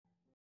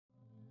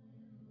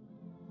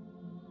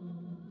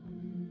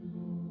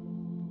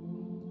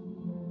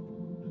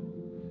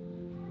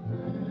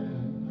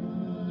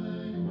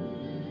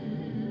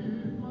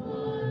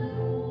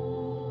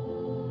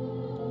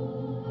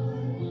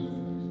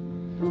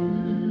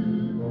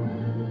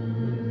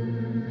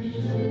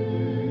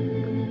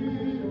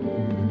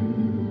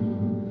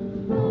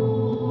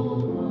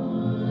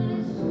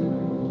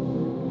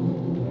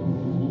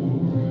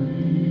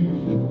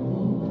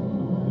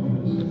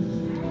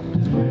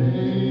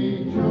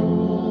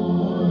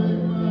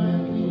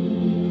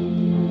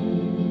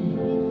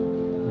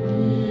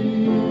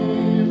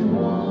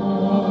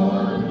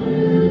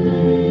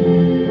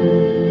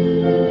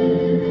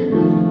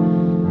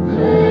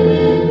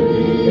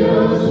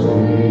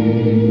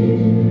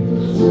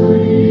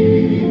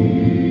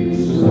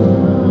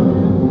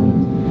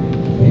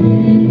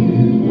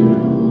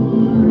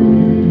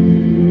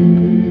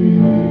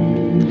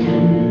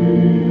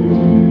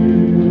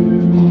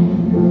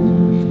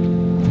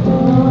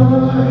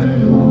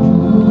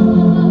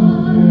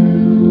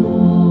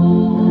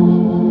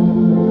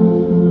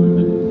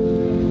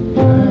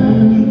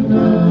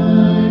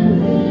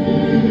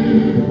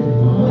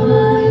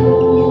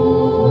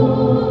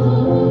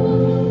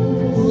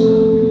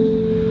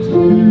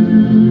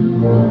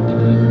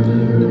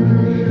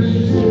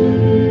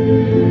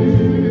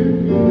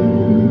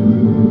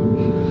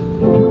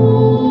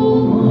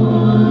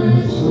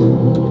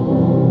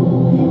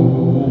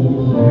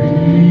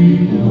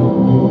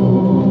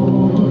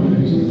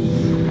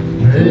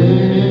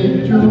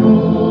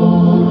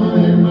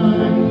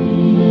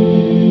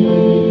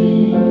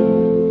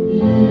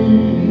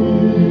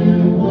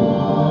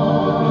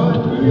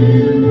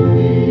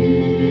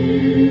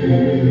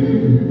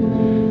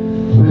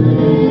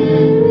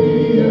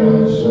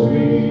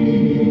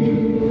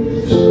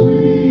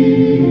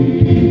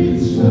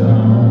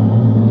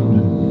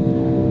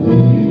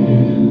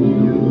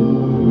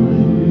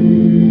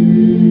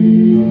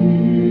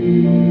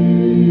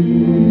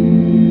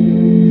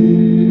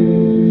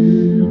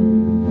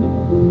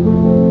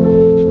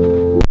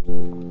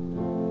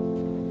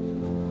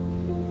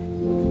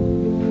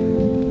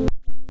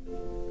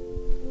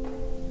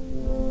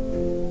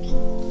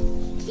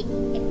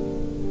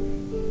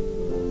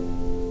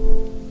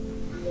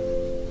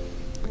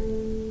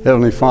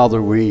Heavenly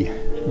Father, we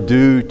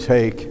do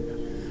take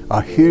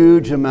a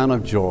huge amount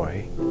of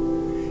joy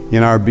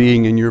in our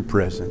being in your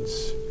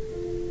presence.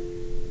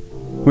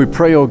 We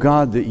pray, O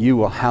God, that you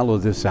will hallow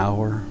this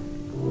hour,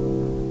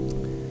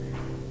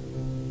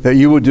 that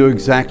you will do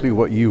exactly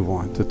what you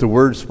want, that the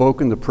words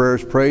spoken, the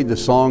prayers prayed, the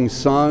songs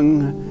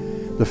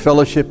sung, the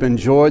fellowship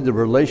enjoyed, the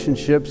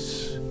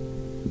relationships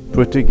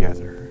put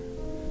together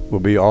will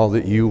be all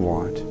that you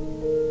want.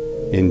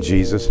 In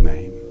Jesus'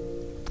 name,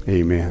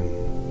 amen.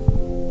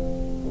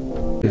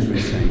 As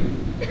we sing.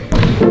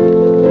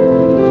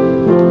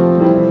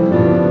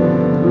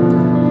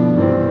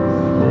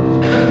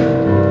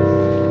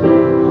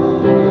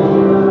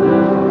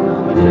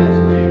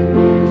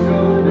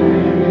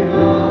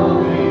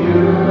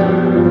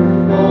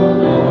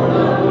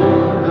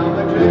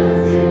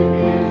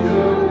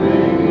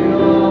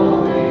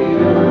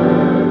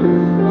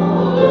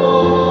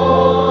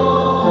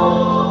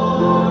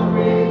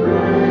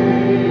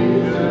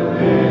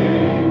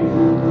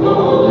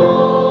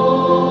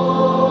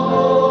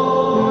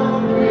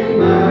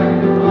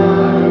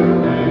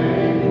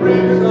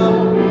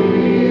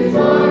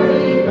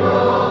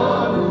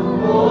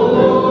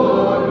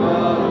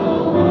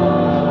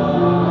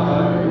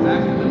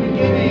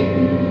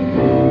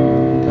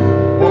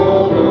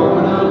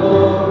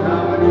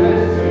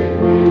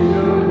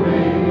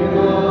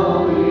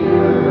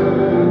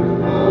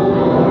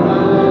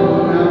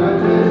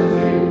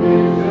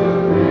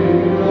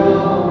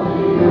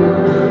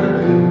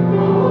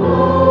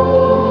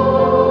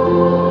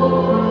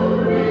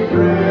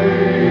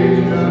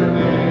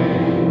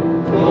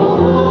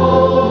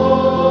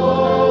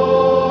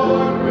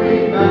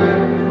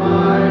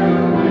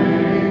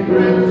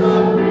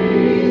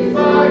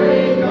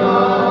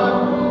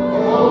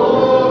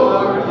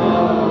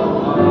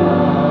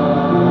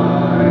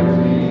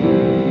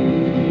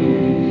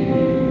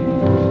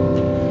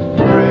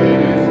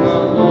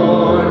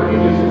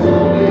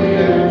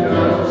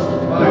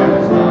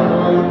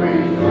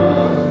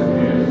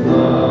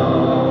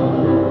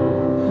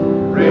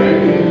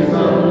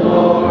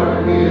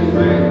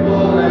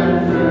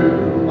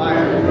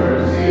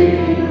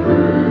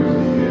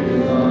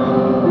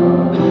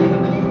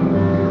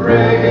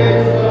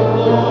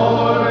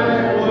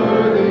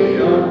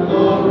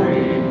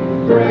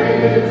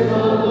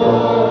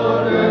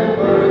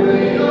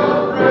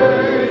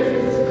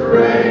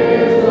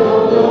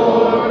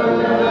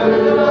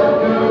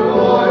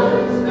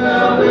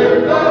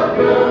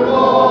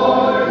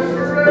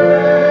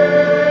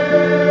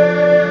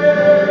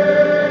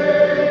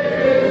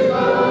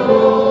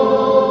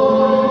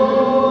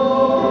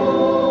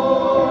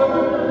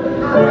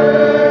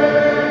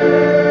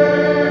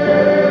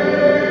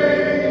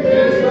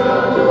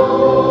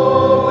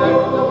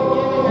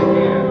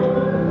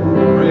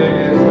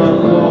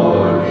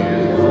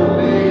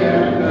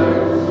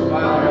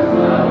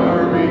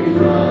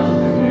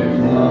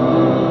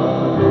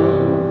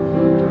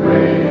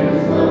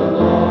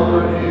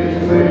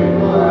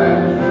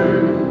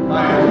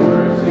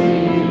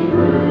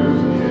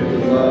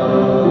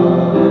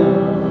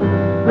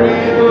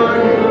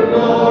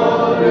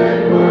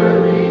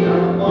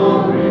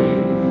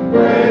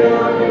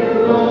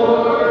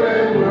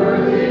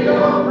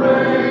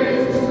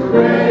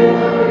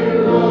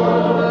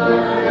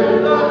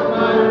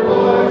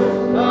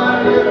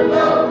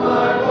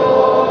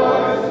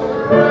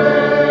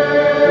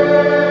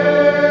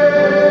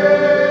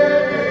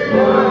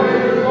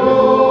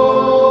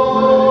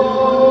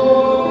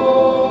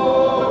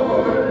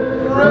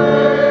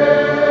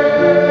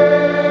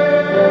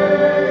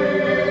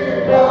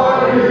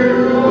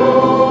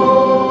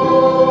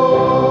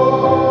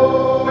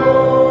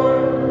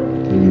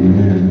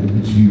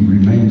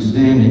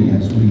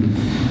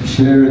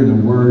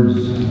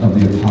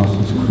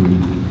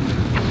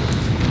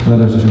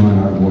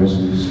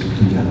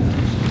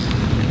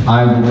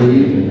 I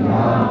believe in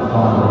God the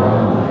Father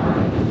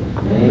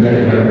Almighty, maker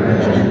of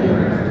heaven and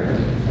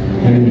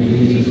earth, and in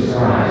Jesus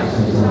Christ,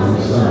 his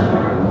only Son,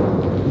 our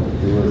Lord,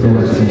 who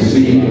was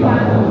conceived by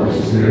the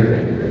Holy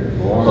Spirit,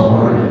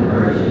 born of the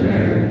Virgin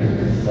Mary,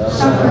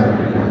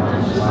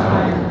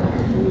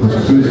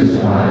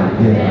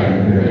 dead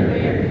and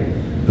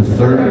buried. The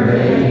third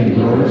day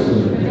he rose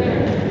from the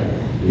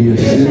dead. He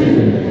ascended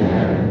into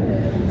heaven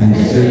and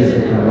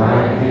sits at the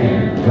right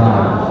hand of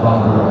God,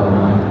 Father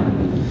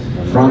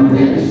Almighty. From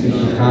thence he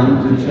shall come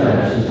to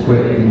judge the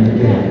quick and the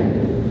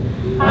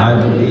dead.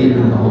 I believe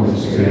in the Holy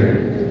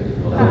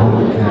Spirit, the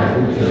Holy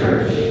Catholic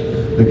Church,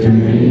 the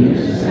communion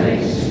of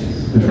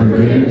saints, the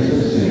forgiveness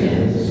of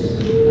sins,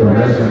 the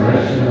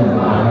resurrection of the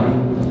body,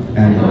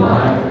 and the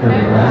life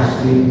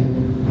everlasting.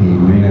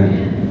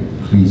 Amen.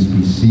 Please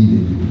be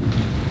seated.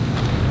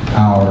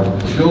 Our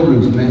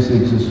children's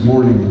message this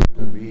morning is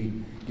going to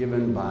be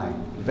given by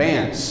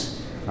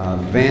Vance.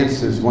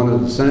 Vance is one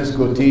of the Sunday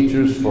school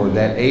teachers for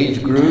that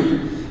age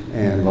group,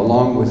 and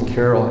along with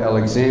Carol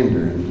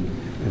Alexander. And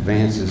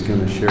Vance is going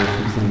to share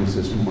some things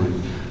this morning.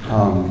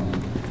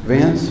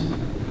 Vance,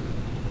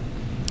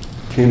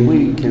 can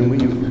we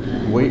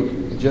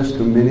wait just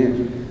a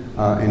minute?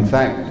 In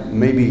fact,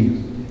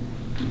 maybe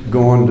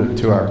go on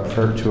to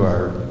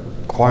our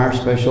choir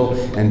special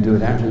and do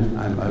it after.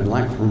 I'd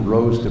like for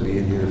Rose to be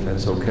in here if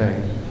that's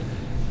okay.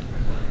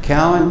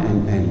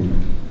 Calvin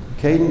and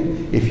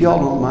Caden, if y'all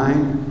don't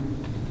mind,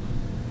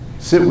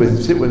 sit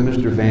with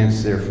Mr.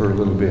 Vance there for a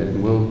little bit,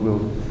 and we'll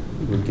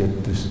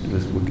get this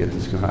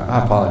going.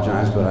 I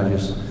apologize, but I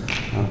just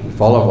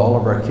if all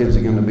of our kids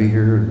are going to be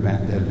here,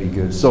 that'd be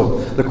good. So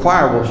the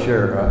choir will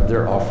share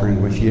their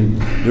offering with you.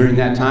 During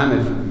that time,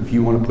 if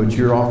you want to put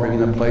your offering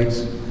in the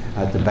plates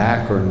at the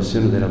back or in the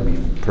center, that'll be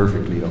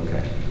perfectly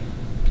okay.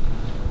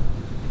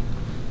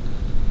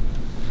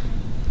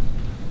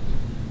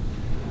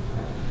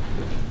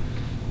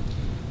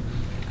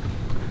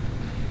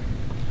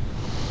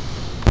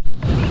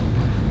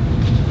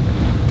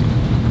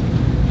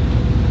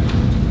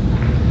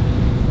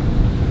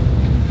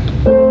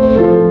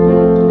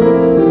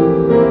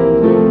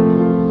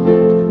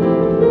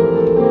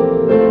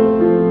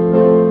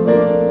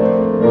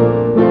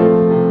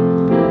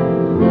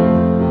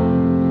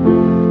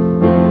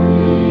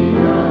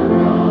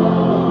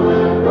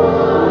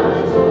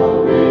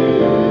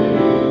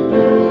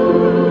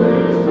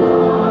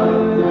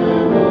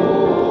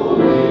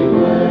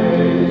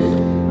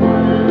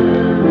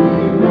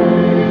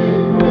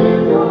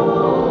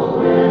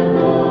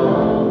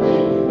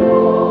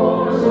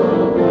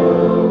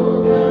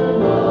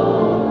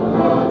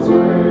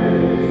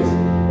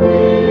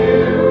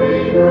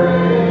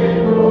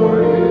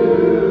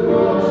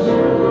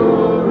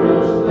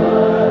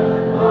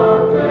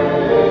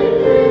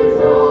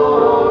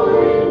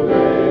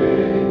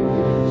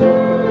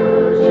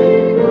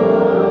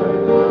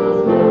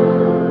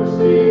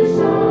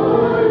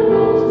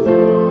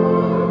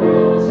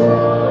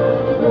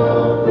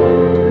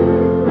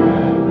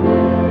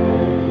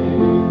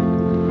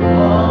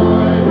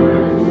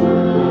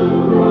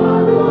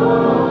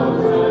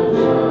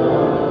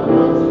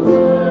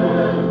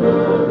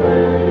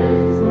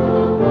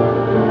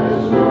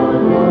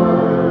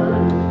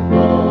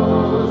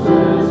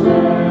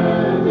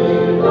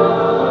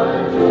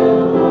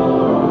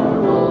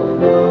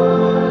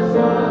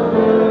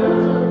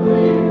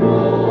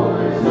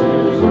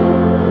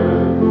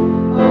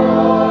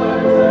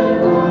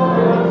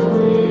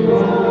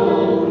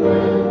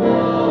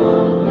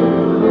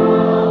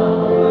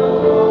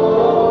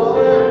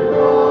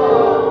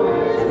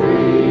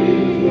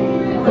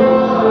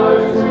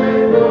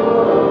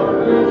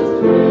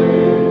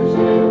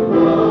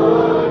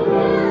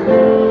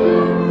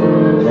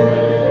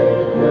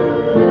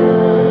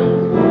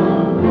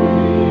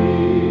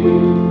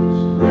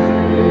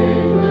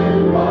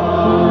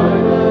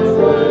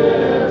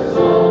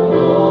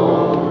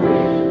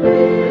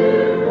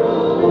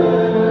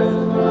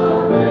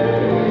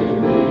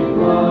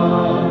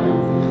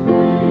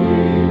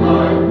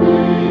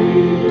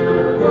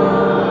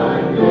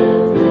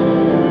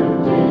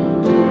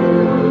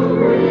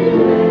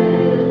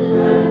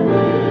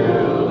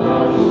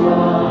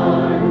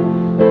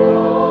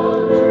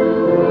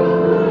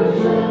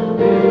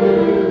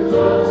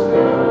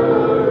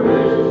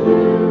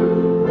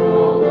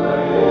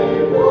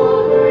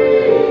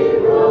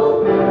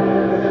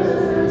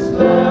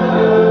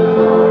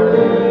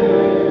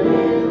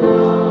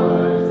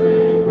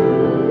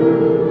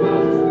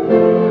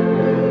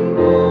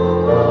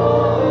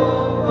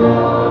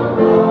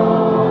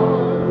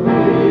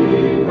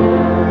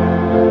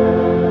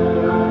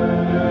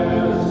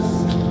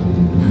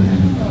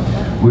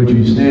 Would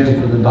you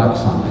stand for the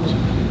doxology?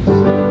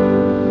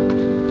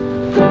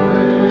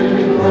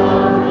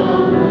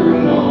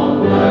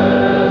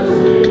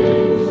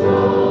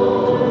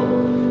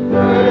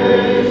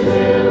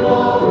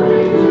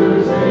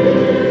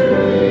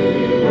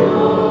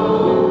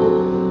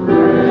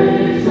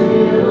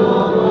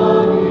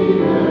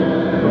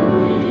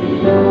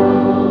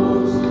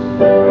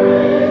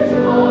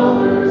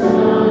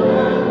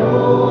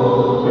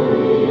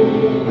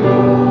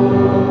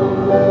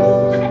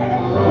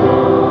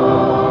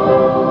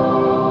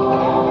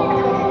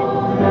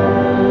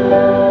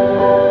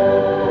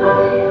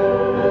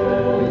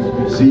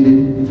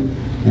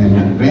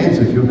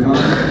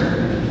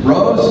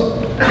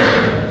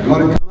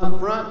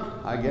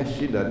 I guess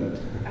she doesn't.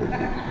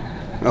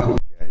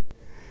 Okay.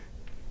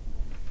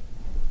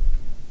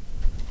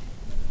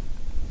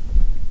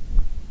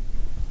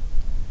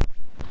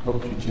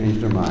 Hope she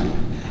changed her mind.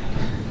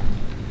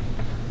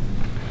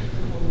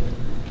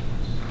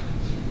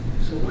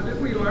 So what did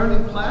we learn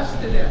in class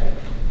today?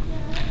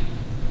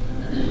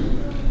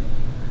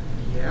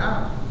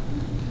 Yeah.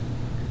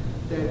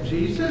 That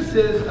Jesus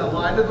is the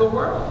light of the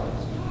world.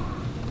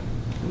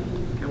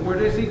 And where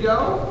does he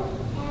go?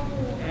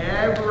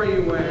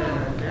 Everywhere.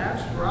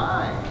 That's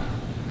right.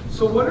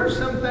 So what are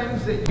some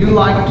things that you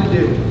like to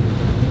do?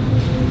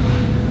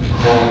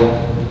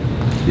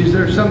 Is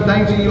there some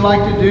things that you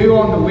like to do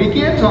on the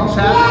weekends, on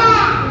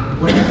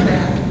Saturdays? What is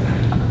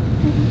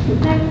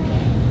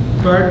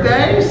that?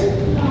 Birthdays?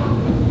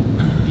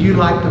 You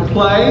like to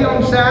play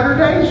on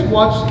Saturdays?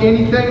 Watch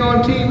anything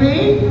on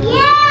TV?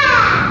 Yeah!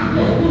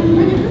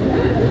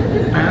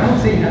 I don't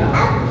see how.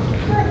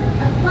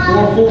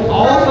 Well, for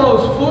all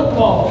those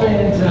football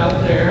fans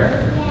out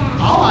there,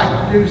 I like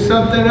to do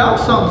something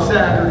else on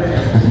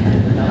Saturdays.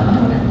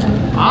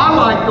 I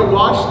like to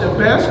watch the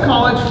best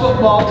college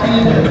football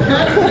team in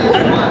Texas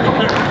play.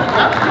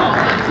 That's called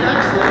the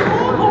Texas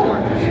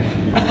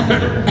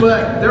Longhorns.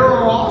 But there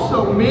are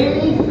also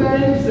many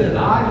things that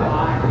I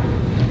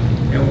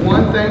like. And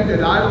one thing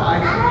that I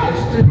like is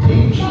to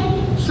teach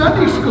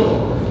Sunday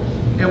school.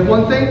 And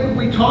one thing that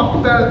we talked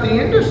about at the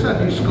end of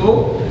Sunday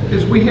school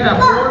is we have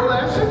more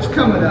lessons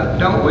coming up,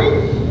 don't we?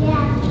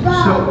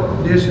 Yeah.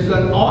 So this is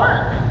an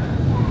arc.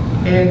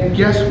 And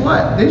guess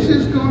what? This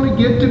is going to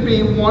get to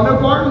be one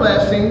of our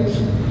lessons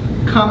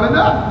coming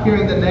up here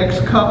in the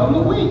next couple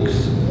of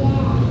weeks.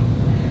 Yeah.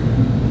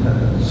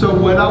 So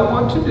what I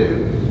want to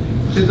do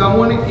is I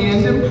want to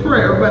end in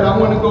prayer, but I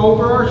want to go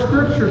over our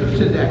scripture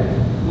today.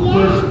 It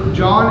was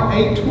John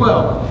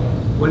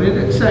 8:12. What did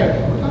it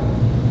say?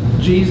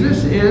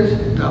 Jesus is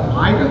the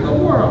light of the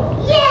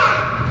world. Yeah!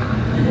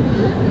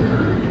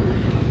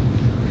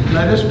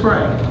 Let us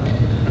pray.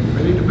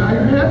 Ready to bow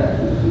your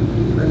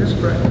head? Let us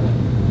pray.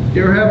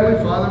 Dear Heavenly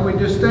Father, we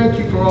just thank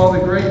you for all the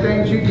great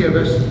things you give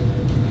us.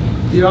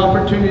 The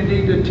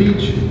opportunity to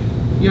teach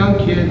young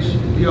kids,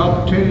 the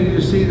opportunity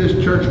to see this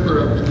church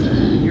grow.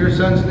 In your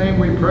Son's name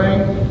we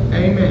pray.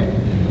 Amen.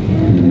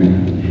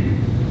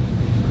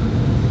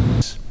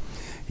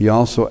 He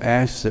also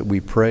asks that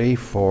we pray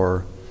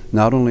for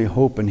not only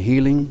hope and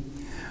healing,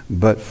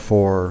 but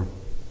for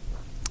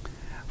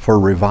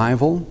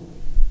revival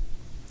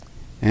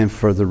and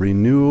for the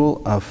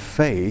renewal of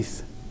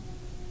faith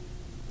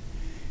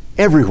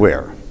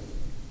everywhere.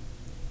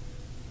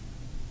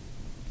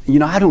 You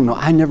know, I don't know.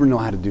 I never know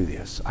how to do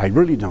this. I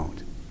really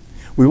don't.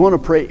 We want to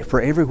pray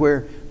for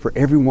everywhere, for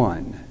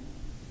everyone.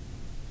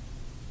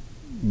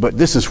 But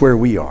this is where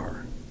we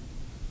are.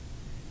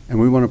 And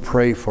we want to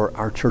pray for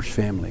our church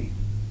family.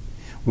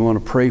 We want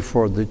to pray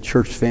for the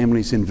church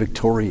families in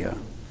Victoria.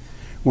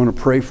 We want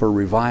to pray for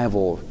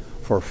revival,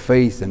 for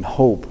faith and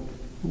hope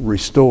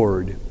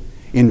restored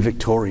in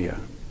Victoria.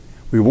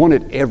 We want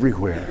it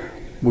everywhere.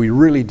 We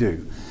really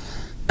do.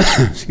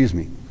 Excuse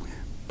me.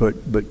 But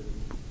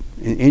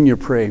in your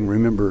praying,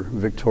 remember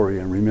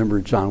Victoria and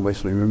remember John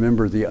Wesley.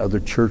 Remember the other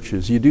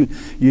churches. You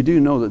do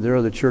know that there are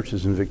other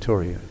churches in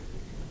Victoria.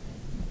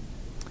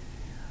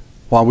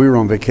 While we were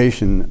on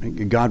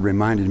vacation, God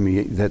reminded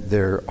me that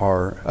there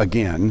are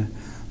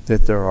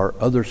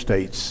other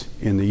states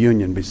in the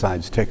Union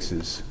besides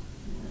Texas.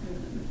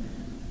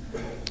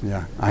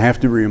 Yeah, I have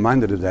to be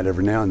reminded of that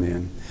every now and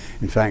then.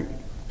 In fact,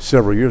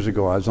 several years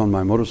ago, I was on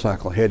my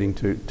motorcycle heading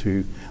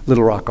to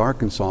Little Rock,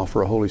 Arkansas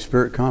for a Holy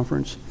Spirit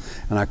conference.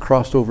 And I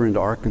crossed over into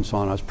Arkansas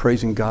and I was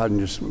praising God and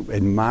just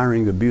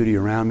admiring the beauty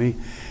around me.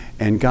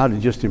 And God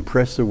had just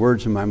impressed the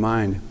words in my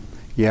mind,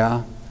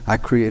 yeah, I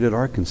created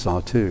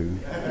Arkansas too.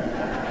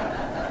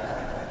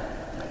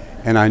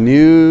 And I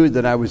knew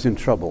that I was in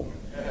trouble.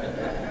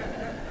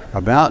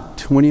 About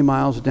 20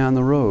 miles down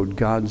the road,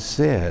 God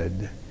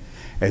said,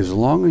 as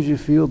long as you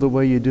feel the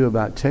way you do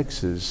about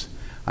Texas,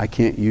 I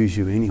can't use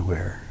you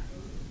anywhere.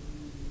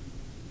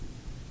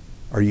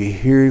 Are you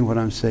hearing what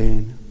I'm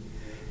saying?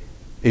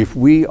 If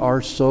we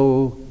are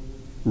so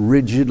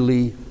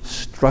rigidly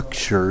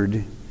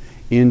structured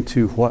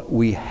into what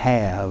we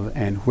have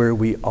and where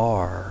we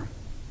are,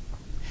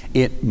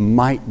 it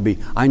might be,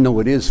 I know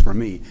it is for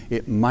me,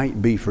 it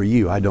might be for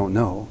you, I don't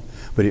know,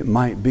 but it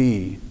might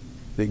be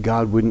that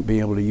God wouldn't be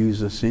able to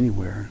use us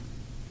anywhere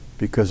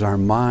because our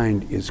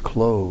mind is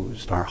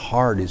closed, our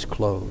heart is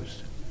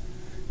closed.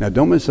 Now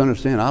don't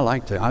misunderstand, I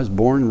was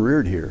born and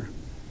reared here.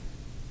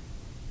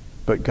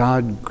 But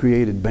God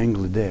created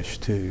Bangladesh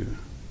too,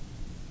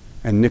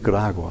 and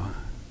Nicaragua.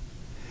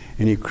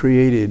 And He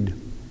created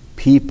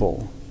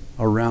people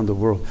around the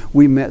world.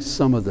 We met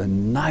some of the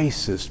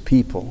nicest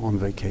people on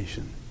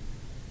vacation.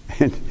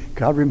 And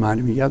God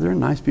reminded me, yeah, there are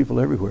nice people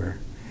everywhere.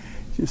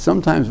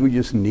 Sometimes we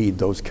just need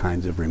those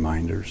kinds of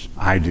reminders.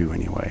 I do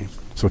anyway.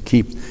 So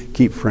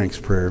keep Frank's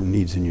prayer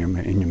needs in your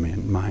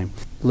mind.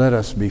 Let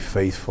us be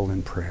faithful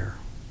in prayer.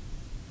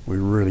 We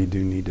really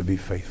do need to be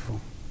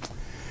faithful.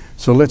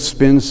 So let's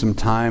spend some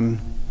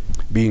time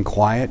being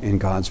quiet in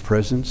God's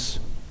presence.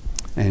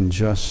 and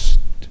just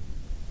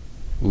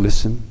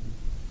listen,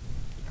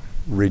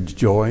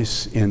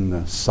 rejoice in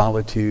the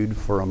solitude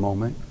for a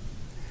moment.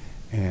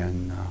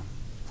 And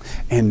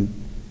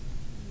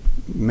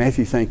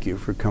Matthew, thank you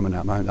for coming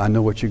up. I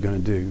know what you're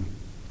going to do.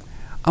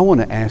 I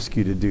want to ask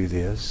you to do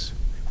this.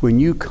 When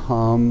you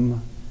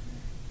come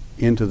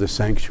into the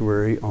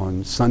sanctuary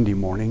on Sunday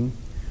morning,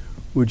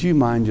 would you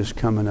mind just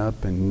coming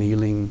up and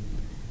kneeling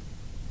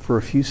for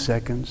a few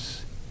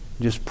seconds,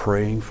 just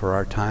praying for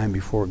our time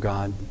before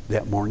God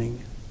that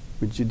morning?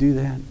 Would you do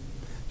that?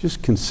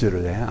 Just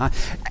consider that.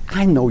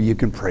 I know you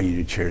can pray in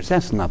your chairs.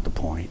 That's not the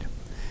point.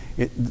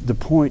 The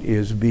point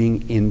is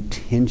being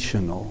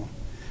intentional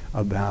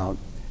about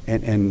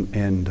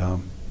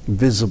and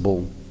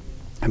visible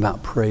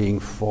about praying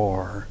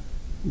for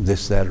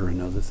this, that, or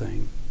another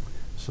thing.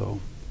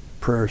 So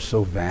prayer is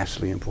so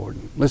vastly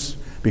important. Let's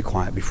be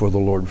quiet before the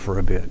Lord for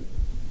a bit.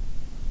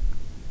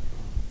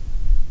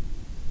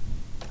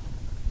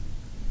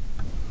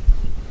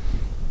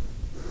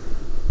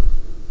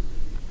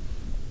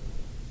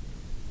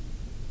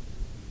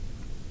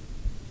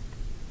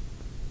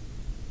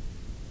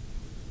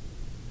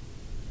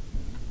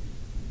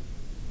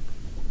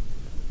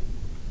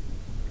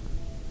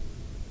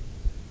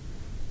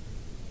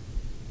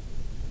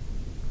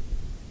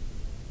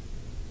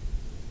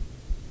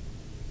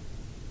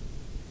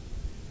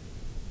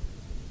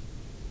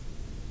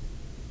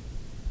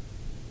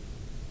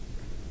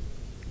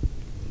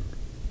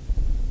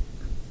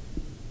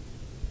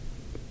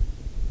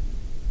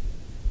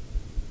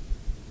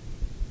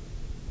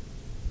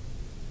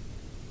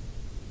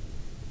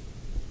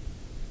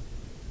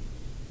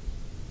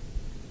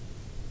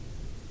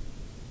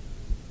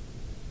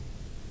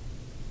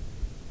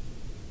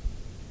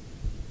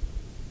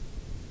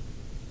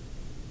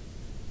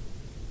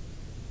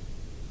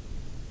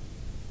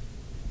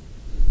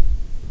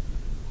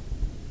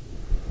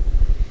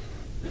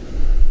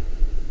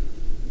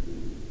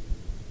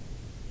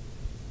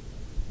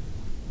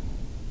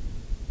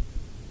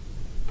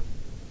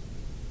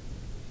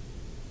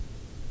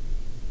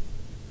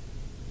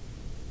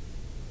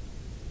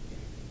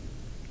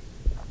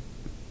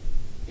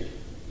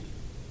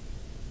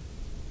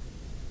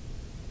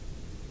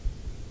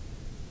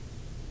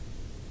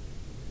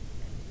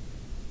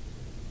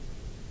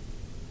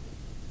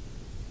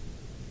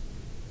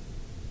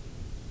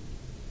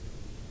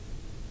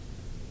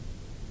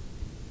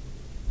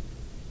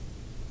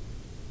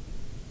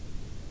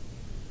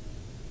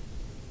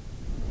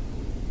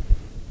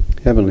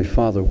 Heavenly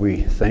Father,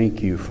 we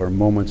thank you for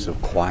moments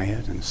of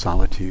quiet and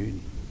solitude.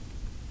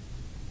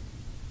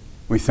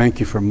 We thank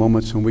you for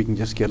moments when we can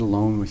just get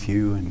alone with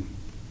you and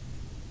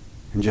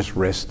just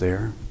rest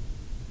there.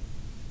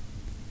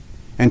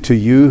 And to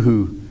you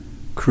who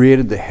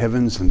created the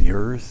heavens and the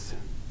earth,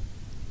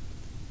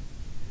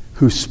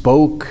 who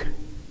spoke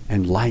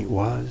and light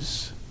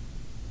was,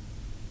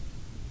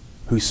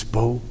 who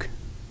spoke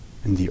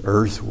and the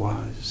earth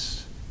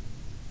was,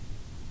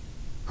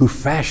 who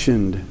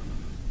fashioned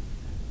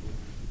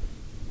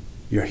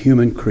your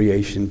human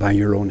creation by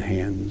your own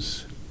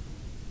hands.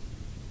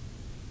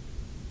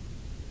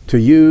 To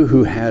you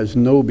who has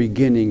no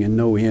beginning and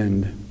no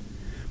end,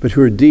 but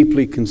who are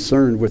deeply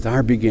concerned with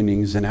our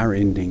beginnings and our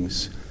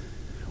endings,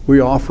 we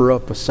offer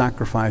up a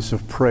sacrifice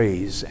of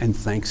praise and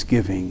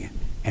thanksgiving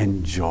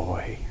and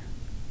joy.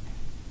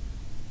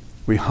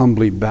 We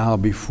humbly bow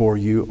before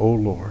you, O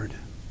Lord,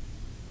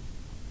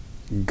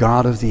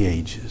 God of the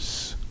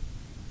ages,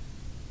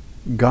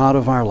 God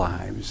of our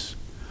lives,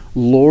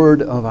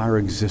 Lord of our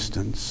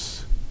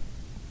existence,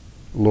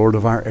 Lord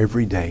of our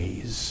every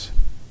days,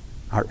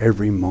 our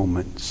every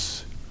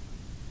moments.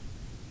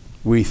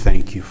 We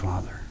thank you,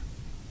 Father.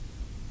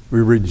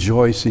 We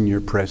rejoice in your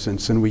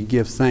presence, and we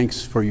give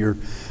thanks for your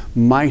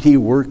mighty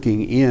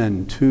working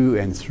in, to,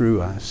 and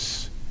through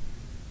us,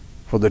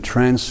 for the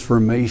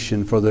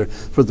transformation, for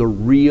the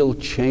real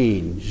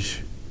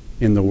change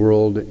in the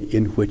world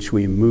in which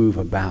we move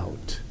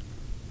about.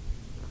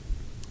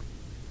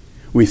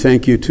 We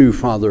thank you too,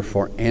 Father,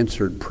 for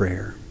answered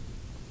prayer.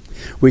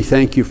 We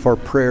thank you for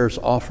prayers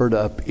offered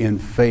up in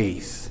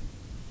faith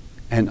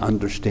and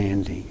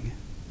understanding.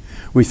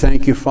 We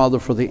thank you, Father,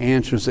 for the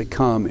answers that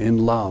come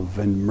in love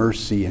and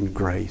mercy and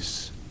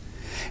grace.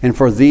 And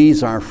for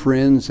these, our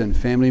friends and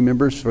family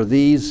members, for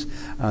these,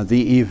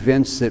 the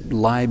events that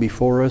lie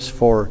before us,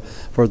 for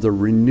the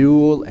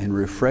renewal and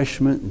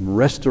refreshment and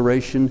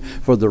restoration,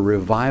 for the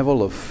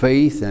revival of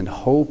faith and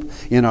hope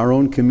in our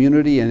own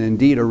community and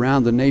indeed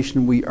around the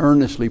nation, we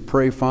earnestly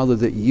pray, Father,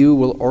 that you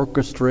will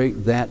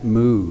orchestrate that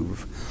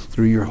move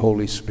through your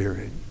Holy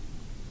Spirit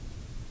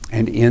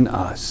and in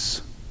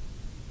us.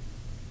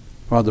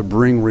 Father,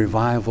 bring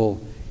revival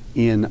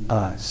in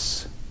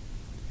us.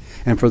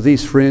 And for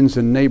these friends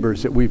and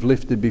neighbors that we've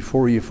lifted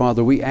before you,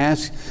 Father, we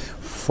ask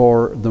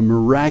for the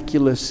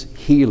miraculous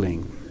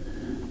healing,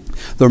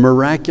 the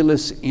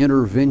miraculous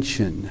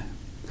intervention,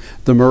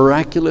 the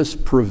miraculous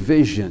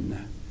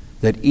provision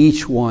that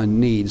each one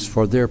needs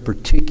for their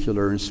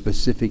particular and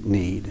specific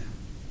need,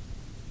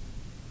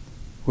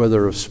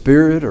 whether of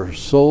spirit or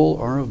soul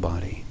or of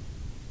body.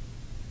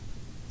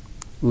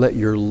 let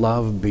your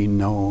love be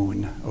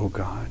known, O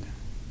God.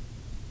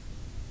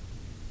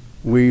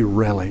 We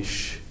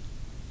relish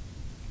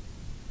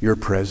your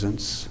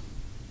presence.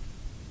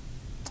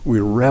 We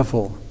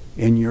revel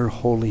in your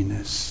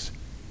holiness.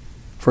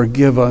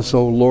 Forgive us,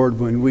 O Lord,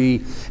 when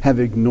we have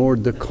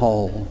ignored the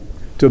call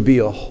to be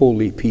a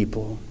holy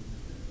people,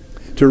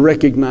 to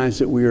recognize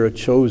that we are a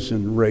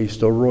chosen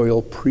race, a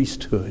royal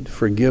priesthood.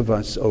 Forgive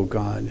us, O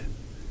God,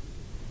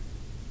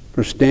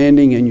 for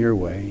standing in your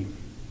way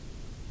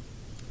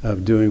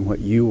of doing what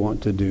you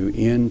want to do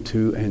in,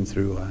 to, and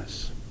through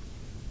us.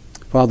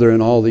 Father,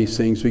 in all these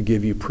things we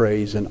give you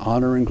praise and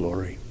honor and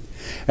glory.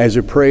 As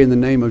we pray in the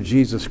name of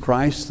Jesus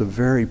Christ, the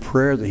very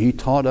prayer that he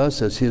taught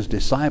us as his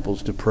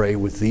disciples to pray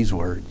with these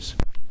words.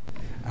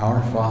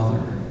 Our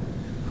Father,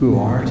 who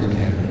art in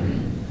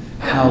heaven,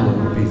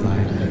 hallowed be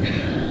thy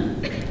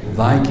name.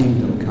 Thy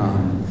kingdom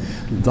come,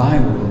 thy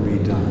will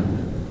be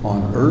done,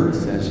 on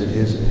earth as it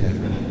is in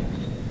heaven.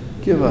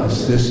 Give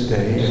us this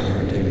day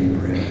our daily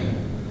bread,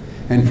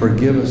 and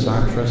forgive us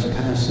our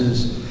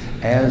trespasses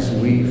as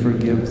we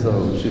forgive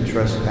those who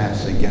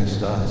trespass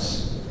against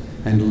us.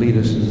 And lead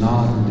us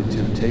not into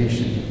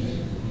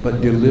temptation,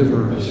 but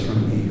deliver us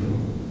from evil.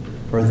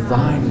 For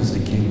thine is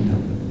the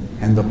kingdom,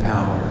 and the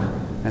power,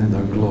 and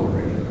the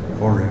glory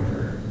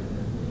forever.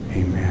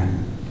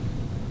 Amen.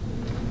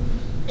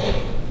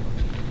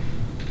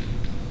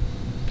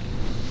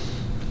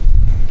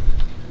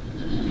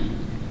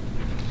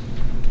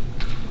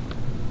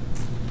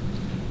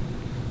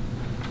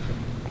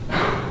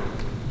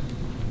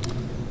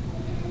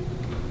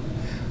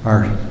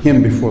 Our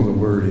hymn before the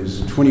word is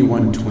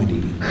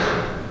 2120.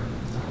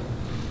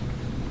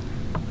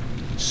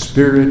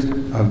 Spirit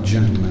of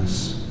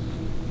gentleness.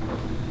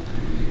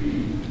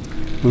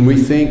 When we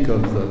think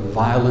of the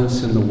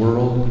violence in the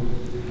world,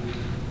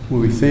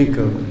 when we think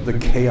of the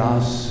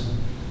chaos,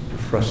 the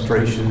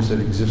frustrations that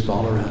exist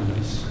all around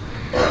us,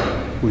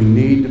 we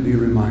need to be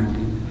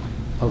reminded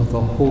of the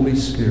Holy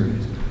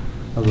Spirit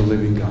of the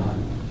living God.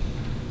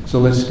 So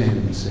let's stand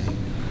and sing.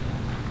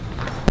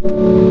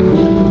 Spirit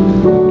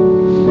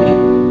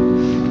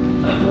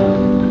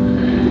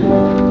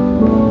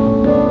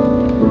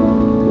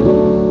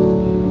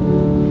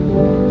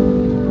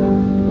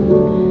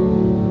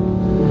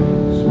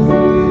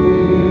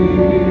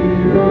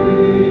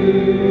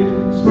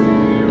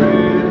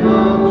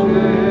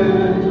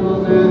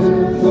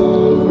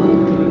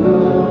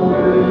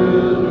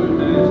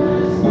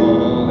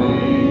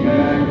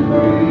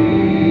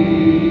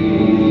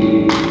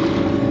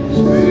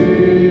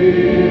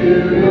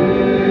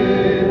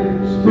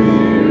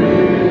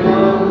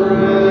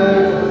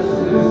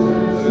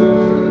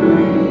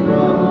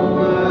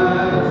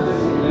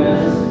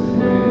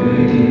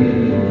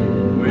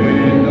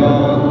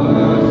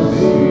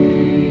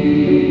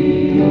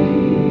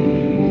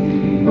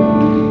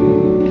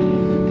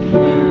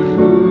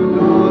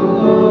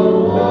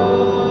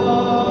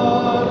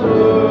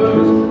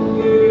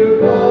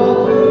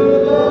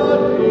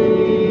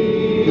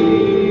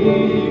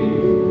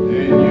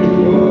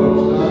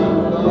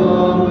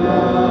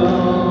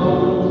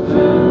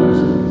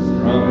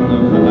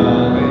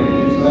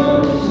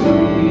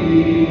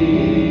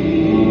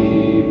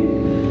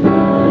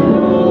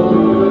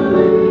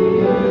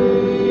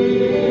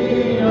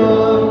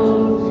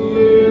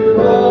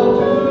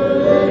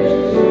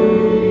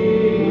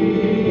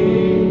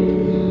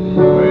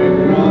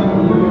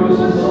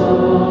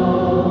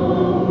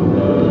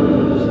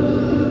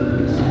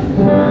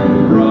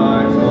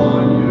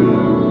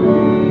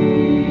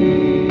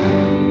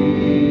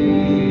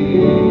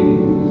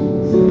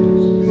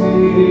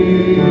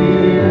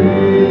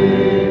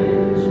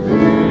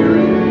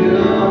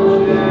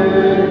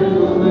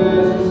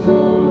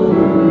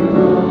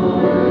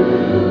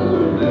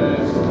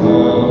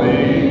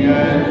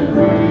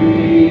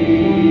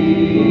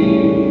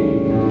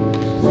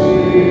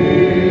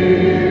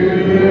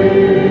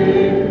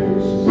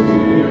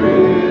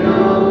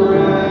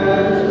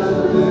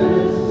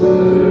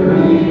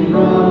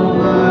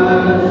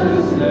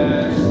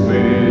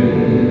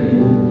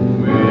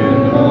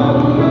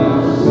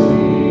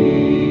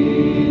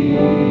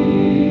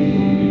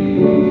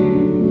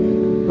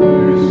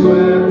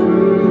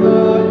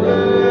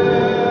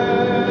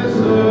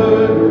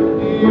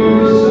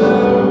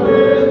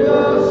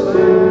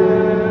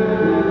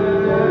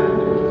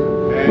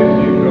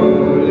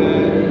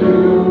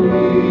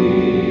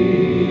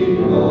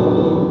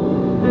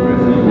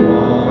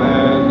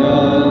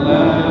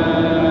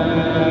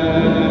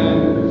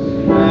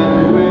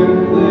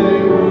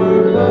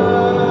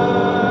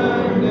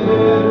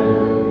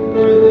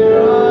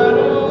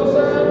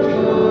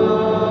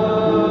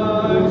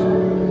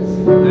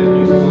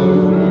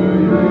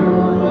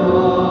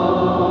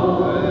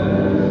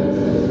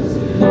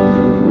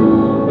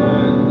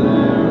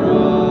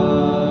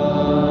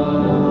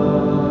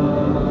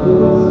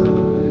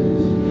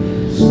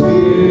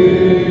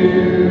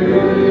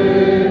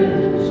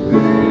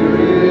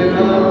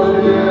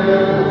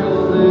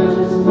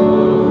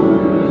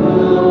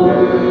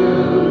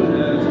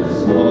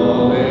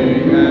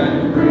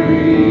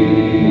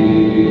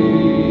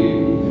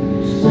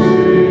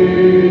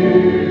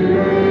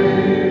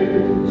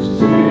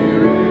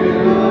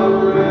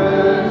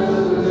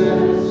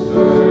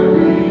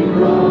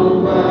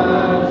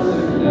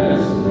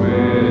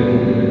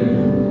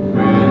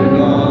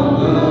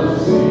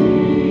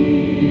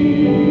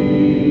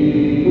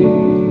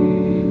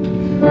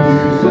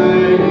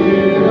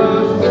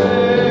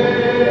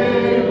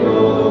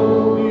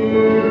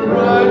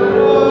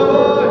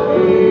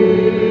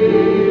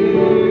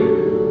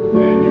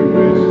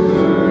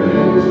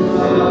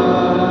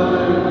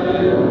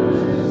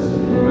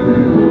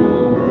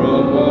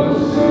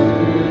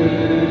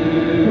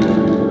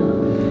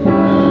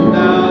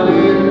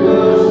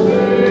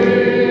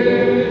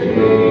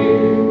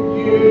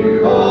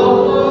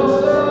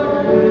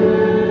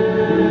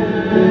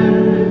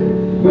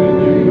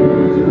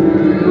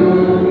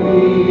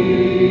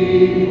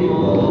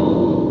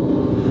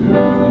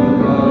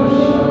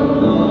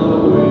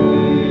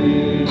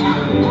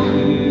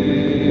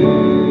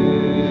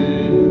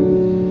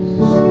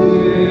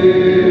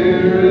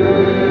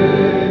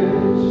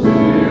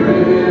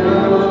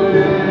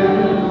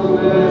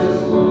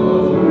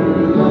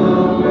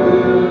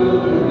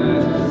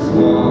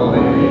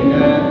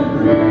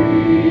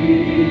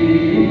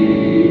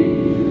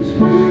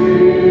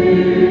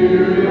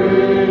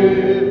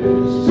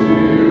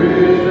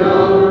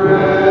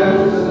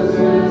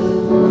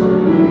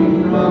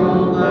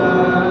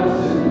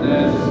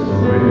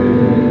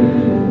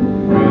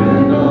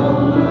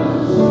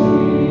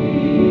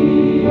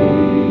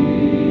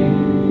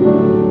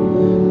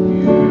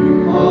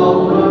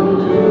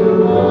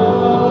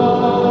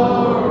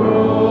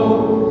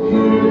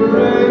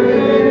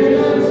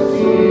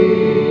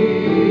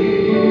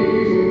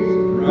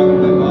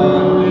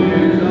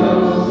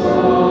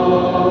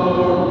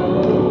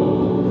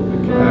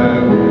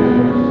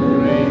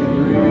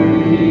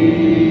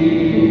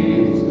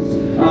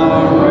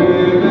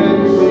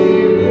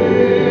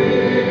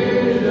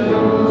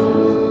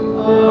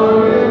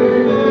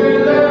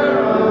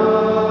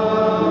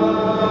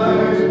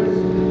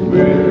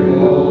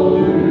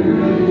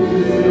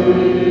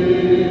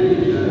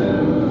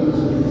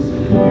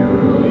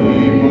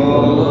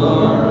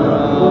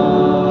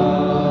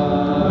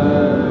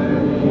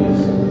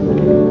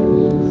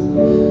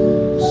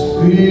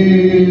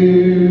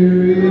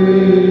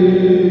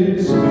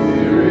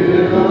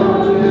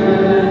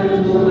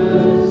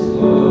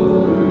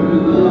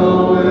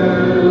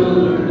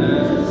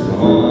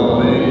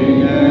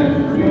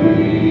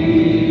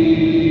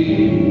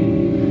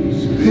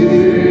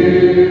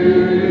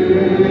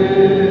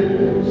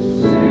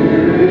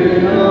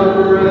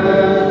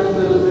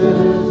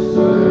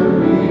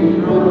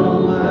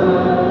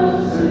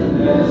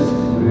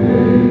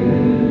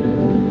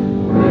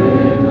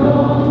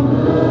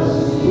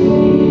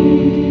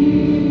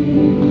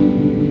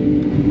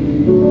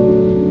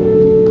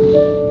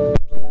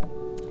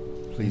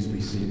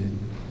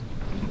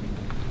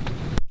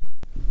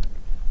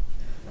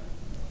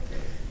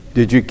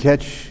Did you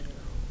catch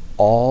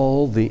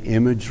all the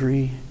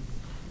imagery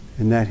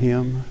in that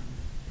hymn?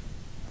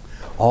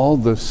 All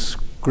the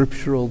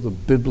scriptural, the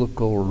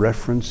biblical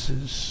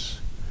references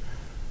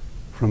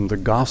from the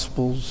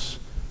Gospels,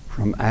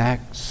 from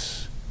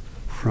Acts,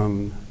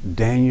 from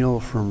Daniel,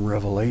 from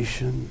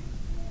Revelation.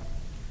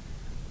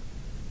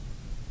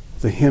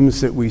 The hymns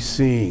that we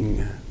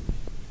sing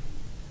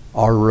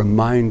are a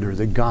reminder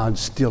that God's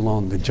still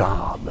on the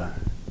job,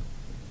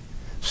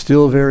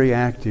 still very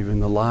active in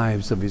the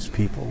lives of His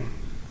people.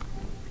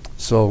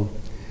 So,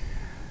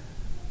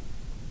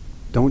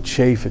 don't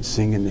chafe at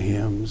singing the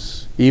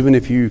hymns. Even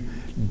if you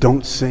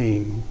don't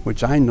sing,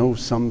 which I know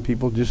some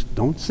people just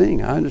don't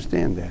sing. I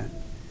understand that.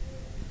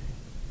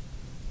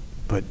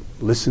 But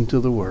listen to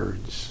the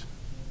words.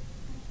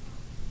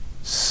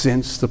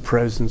 Sense the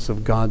presence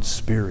of God's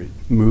Spirit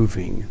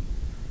moving.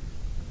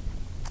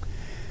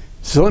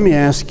 So let me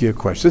ask you a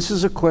question. This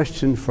is a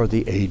question for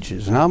the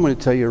ages. And I'm going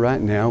to tell you right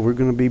now, we're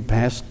going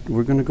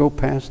to go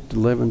past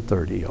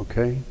 11:30,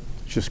 okay?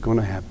 It's just going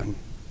to happen.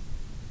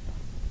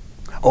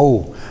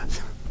 Oh,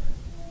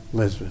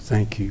 Elizabeth,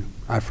 thank you.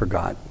 I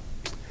forgot.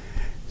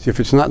 See, if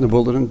it's not in the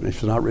bulletin, if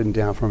it's not written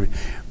down for me.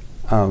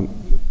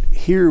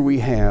 Here we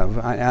have,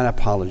 I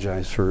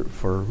apologize for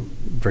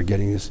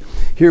forgetting this.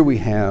 Here we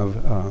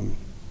have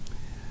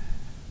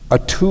a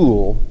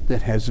tool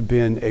that has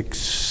been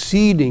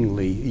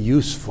exceedingly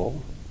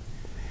useful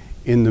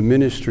in the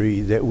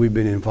ministry that we've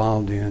been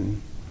involved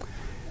in,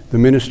 the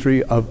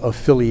ministry of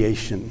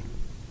affiliation,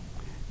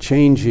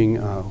 changing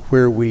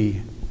where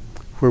we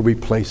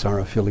place our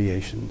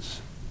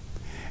affiliations.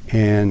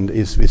 And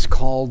it's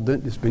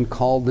been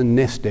called the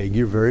nest egg.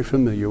 You're very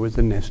familiar with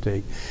the nest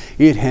egg.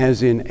 It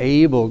has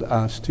enabled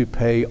us to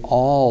pay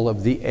all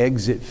of the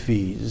exit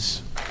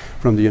fees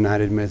from the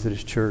United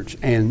Methodist Church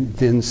and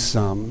then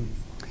some.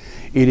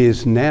 It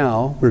is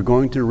now, we're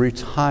going to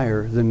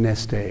retire the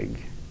nest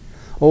egg.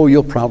 Oh,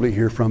 you'll probably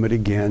hear from it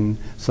again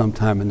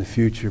sometime in the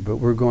future, but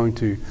we're going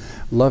to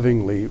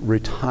lovingly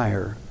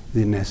retire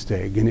the nest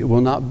egg, and it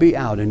will not be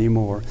out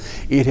anymore.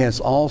 It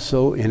has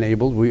also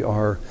enabled, we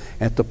are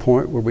at the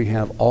point where we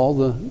have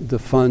all the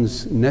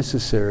funds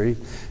necessary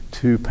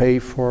to pay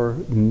for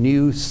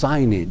new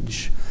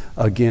signage,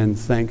 again,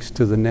 thanks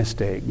to the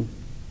nest egg.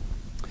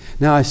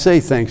 Now, I say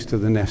thanks to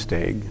the nest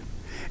egg.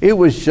 It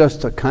was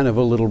just a kind of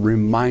a little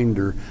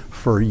reminder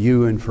for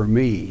you and for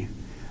me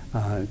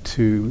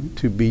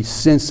to be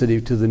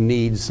sensitive to the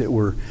needs that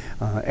were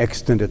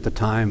extant at the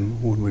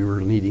time when we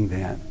were needing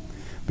that.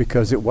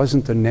 Because it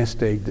wasn't the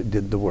nest egg that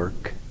did the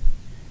work.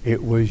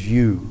 It was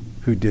you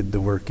who did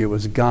the work. It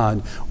was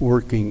God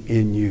working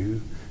in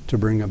you to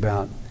bring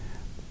about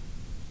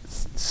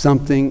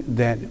something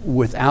that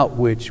without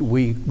which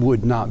we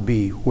would not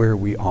be where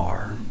we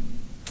are.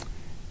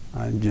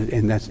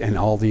 And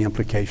all the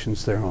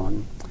implications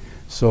thereon.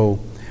 So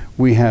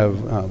we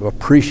have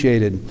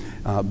appreciated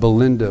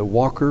Belinda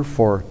Walker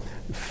for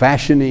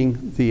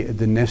fashioning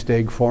the nest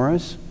egg for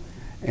us.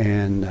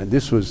 And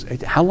this was,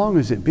 how long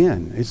has it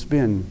been? It's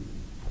been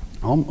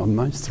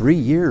almost 3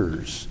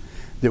 years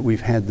that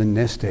we've had the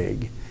nest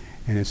egg.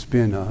 And it's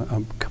been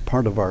a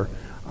part of our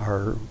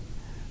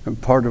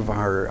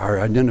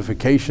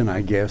identification,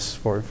 I guess,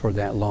 for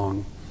that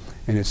long.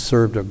 And it's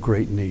served a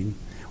great need.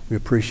 We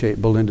appreciate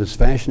Belinda's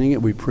fashioning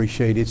it. We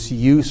appreciate its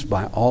use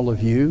by all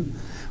of you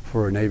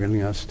for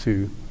enabling us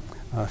to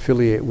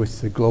affiliate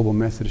with the Global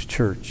Methodist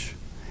Church.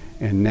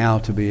 And now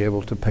to be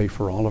able to pay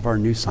for all of our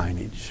new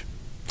signage.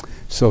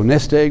 So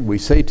nest egg, we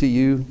say to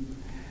you,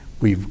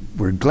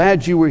 we're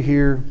glad you were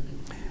here.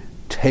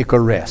 Take a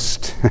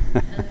rest.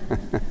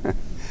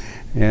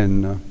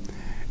 and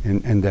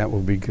that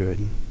will be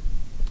good.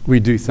 We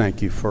do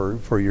thank you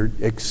for your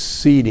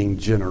exceeding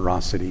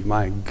generosity.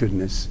 My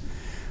goodness.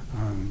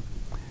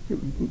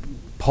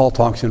 Paul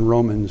talks in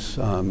Romans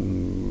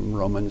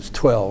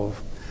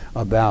 12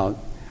 about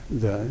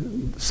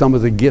some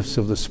of the gifts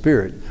of the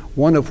Spirit,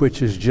 one of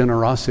which is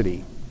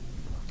generosity.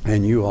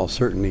 And you all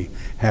certainly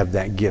have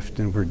that gift,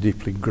 and we're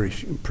deeply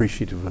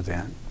appreciative of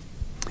that.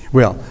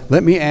 Well,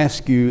 let me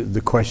ask you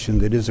the question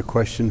that is a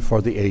question for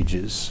the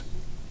ages.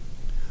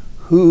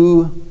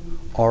 Who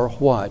or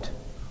what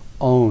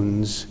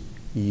owns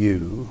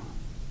you?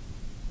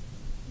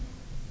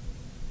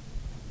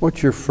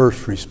 What's your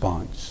first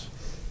response?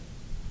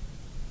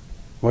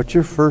 What's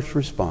your first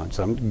response?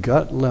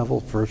 Gut level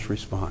first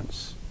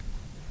response.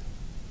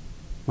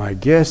 My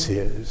guess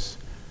is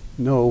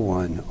no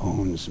one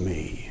owns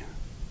me.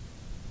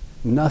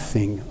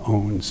 Nothing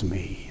owns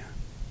me.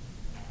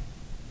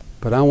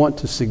 But I want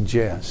to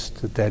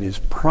suggest that that is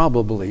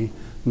probably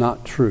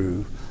not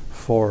true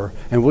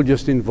and we'll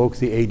just invoke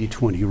the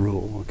 80-20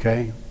 rule,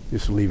 okay?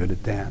 Just leave it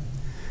at that.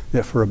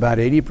 That for about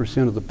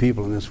 80% of the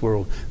people in this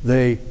world,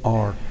 they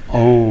are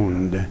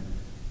owned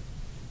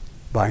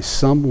by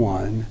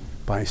someone,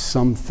 by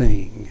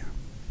something.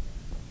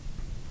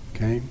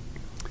 Okay?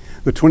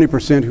 The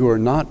 20% who are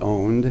not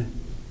owned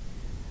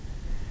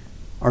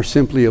are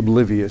simply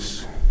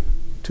oblivious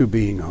to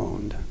being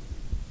owned.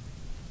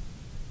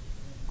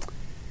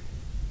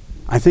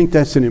 I think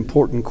that's an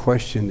important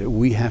question that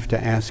we have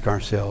to ask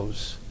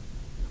ourselves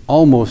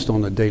almost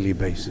on a daily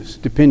basis,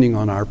 depending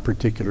on our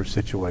particular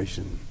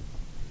situation.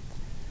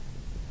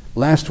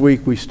 Last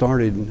week we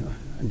started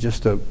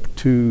just a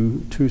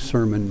two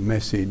sermon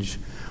message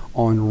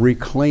on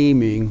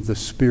reclaiming the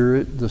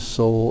spirit, the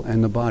soul,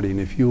 and the body. And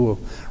if you will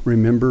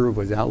remember,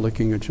 without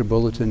looking at your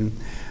bulletin,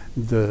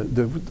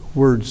 the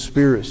words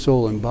spirit,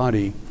 soul, and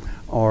body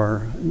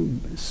are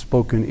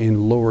spoken in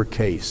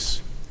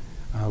lowercase.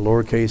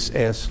 Lowercase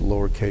s,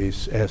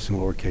 lowercase s, and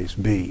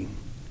lowercase b.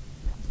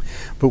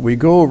 But we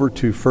go over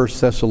to 1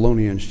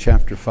 Thessalonians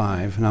chapter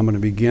 5, and I'm going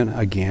to begin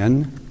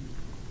again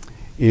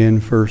in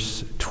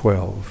verse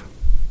 12,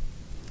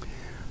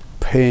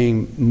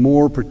 paying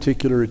more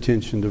particular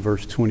attention to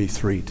verse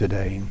 23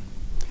 today.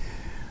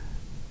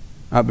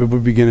 We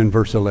begin in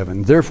verse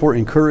 11. Therefore,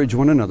 encourage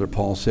one another,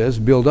 Paul says.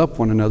 Build up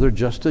one another,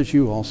 just as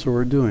you also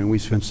are doing. We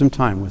spent some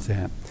time with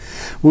that.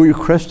 We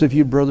request of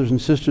you, brothers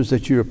and sisters,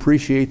 that you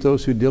appreciate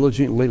those who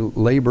diligently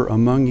labor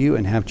among you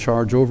and have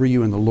charge over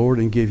you in the Lord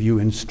and give you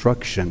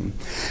instruction,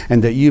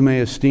 and that you may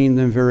esteem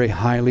them very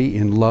highly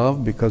in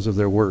love because of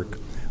their work.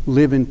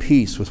 Live in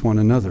peace with one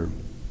another.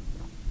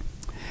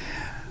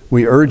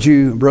 We urge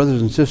you,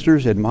 brothers and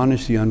sisters,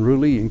 admonish the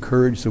unruly,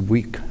 encourage the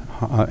weak,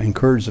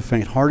 encourage the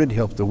faint-hearted,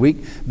 help the weak,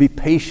 be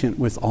patient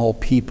with all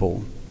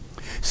people.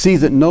 See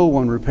that no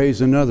one repays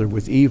another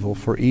with evil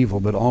for evil,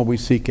 but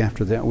always seek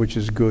after that which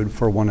is good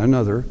for one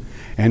another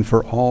and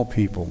for all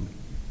people.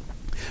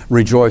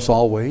 Rejoice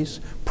always,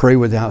 pray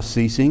without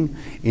ceasing,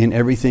 in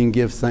everything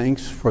give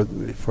thanks, for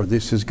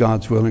this is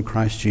God's will in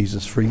Christ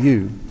Jesus for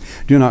you.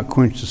 Do not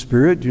quench the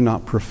Spirit, do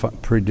not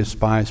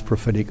despise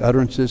prophetic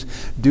utterances,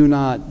 do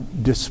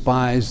not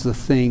despise the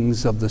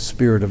things of the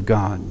Spirit of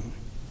God.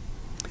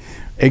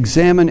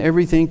 Examine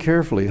everything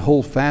carefully,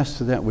 hold fast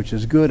to that which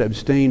is good,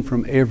 abstain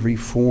from every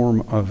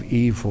form of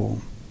evil.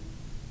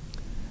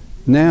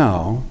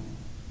 Now,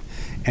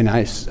 and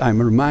I'm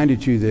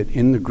reminded you that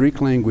in the Greek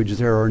language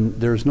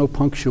there's no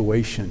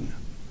punctuation.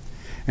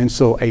 And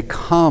so a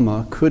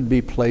comma could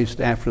be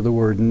placed after the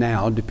word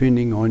now,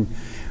 depending on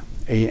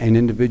an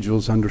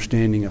individual's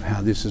understanding of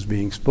how this is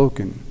being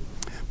spoken.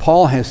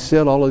 Paul has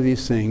said all of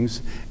these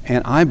things,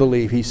 and I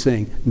believe he's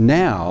saying,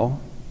 now,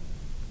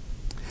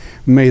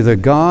 may the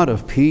God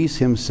of peace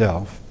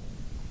himself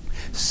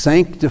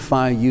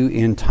sanctify you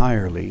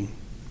entirely,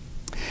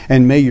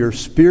 and may your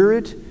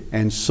spirit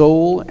and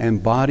soul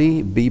and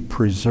body be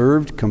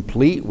preserved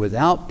complete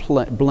without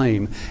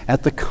blame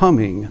at the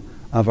coming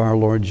of our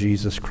Lord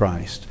Jesus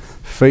Christ.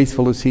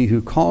 Faithful is he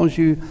who calls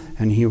you,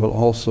 and he will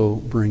also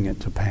bring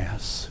it to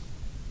pass.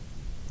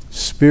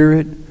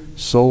 Spirit,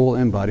 soul,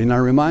 and body. And I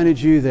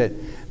reminded you that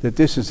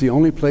this is the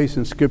only place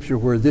in Scripture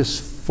where this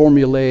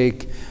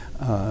formulaic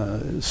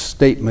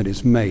statement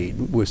is made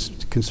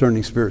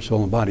concerning spirit,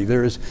 soul, and body.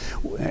 There is,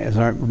 as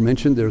I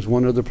mentioned, there's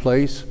one other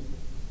place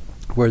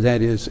where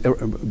that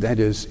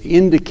is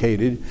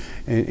indicated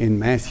in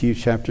Matthew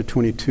chapter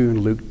 22 and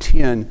Luke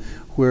 10,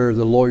 where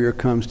the lawyer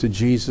comes to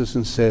Jesus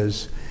and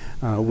says,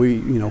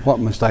 what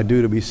must I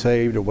do to be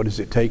saved, or what does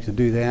it take to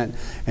do that?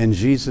 And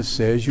Jesus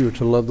says, you are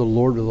to love the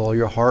Lord with all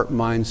your heart,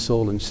 mind,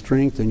 soul, and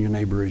strength, and your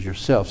neighbor as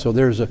yourself. So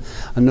there's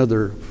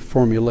another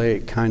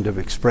formulaic kind of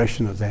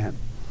expression of that.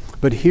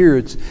 But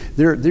here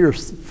there are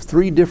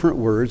three different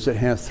words that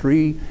have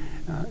three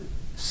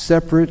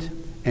separate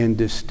and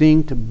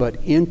distinct but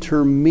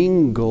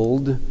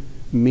intermingled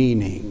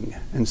meaning.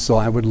 And so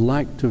I would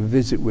like to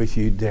visit with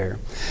you there.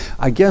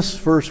 I guess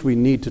first we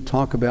need to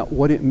talk about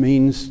what it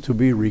means to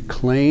be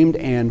reclaimed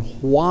and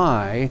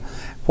why,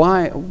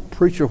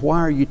 preacher, why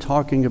are you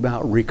talking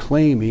about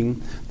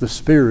reclaiming the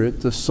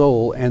spirit, the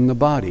soul, and the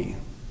body?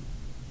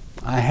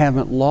 I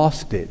haven't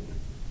lost it.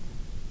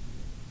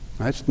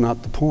 That's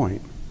not the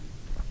point.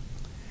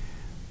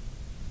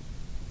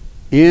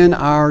 In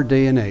our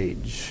day and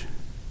age,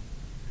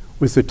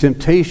 with the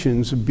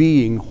temptations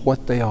being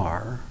what they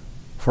are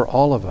for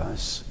all of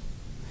us,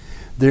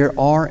 there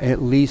are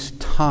at least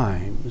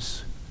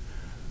times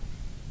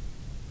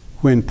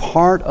when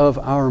part of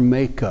our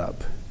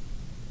makeup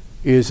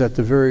is at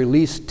the very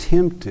least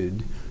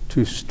tempted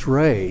to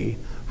stray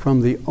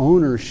from the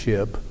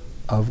ownership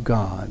of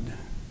God.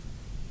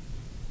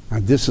 Now,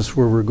 this is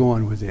where we're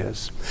going with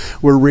this.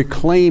 We're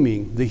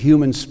reclaiming the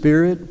human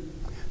spirit,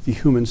 the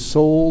human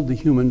soul, the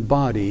human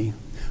body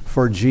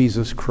for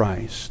Jesus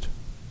Christ.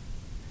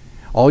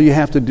 All you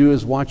have to do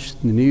is watch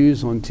the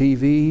news on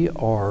TV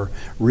or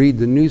read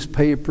the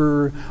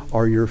newspaper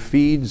or your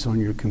feeds on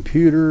your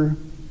computer.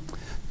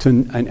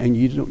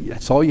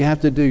 That's all you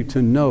have to do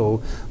to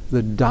know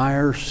the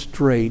dire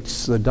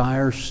straits, the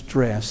dire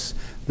stress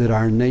that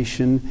our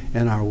nation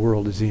and our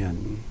world is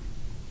in.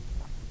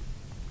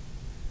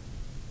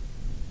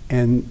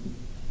 And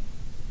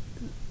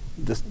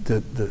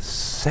the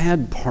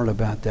sad part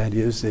about that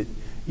is that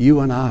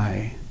you and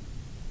I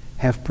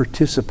have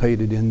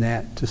participated in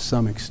that to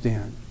some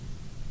extent.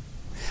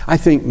 I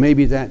think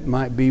maybe that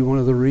might be one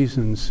of the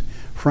reasons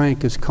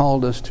Frank has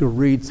called us to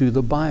read through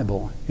the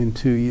Bible in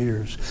 2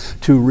 years,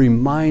 to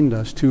remind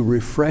us, to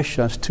refresh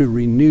us, to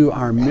renew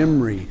our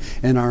memory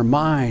and our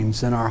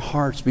minds and our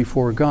hearts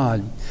before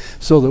God,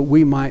 so that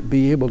we might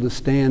be able to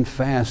stand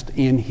fast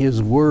in His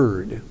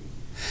Word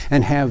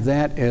and have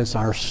that as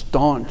our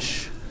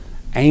staunch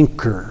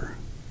anchor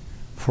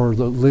for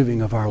the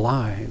living of our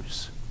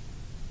lives.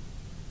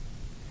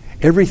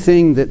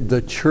 Everything that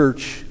the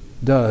church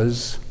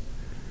does,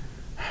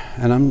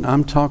 and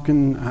I'm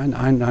talking,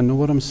 I know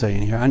what I'm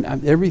saying here.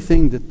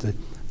 Everything that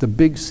the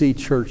Big C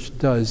Church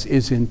does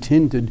is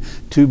intended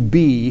to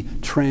be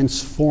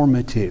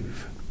transformative.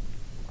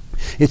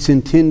 It's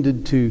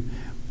intended to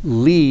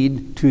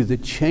lead to the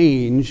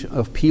change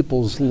of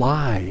people's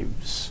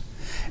lives.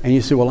 And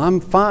you say, well, I'm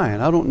fine.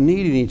 I don't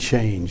need any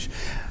change.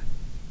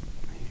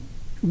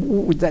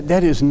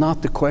 That is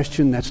not the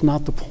question. That's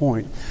not the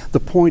point. The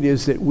point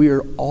is that we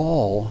are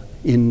all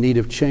in need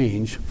of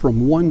change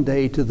from one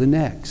day to the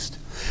next.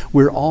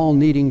 We're all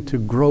needing to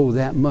grow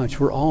that much.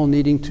 We're all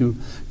needing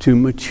to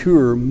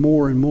mature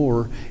more and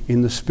more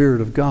in the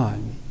Spirit of God.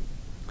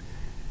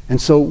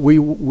 And so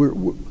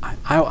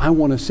I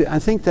want to say, I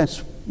think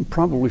that's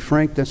probably,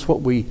 Frank, that's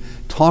what we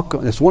talk,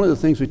 that's one of the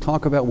things we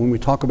talk about when we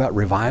talk about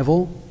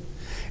revival,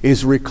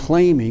 is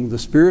reclaiming the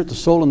spirit, the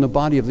soul, and the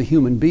body of the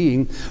human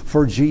being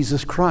for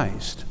Jesus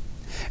Christ.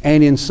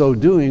 And in so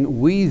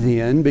doing, we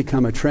then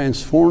become a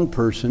transformed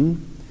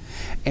person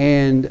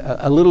and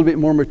a little bit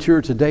more mature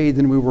today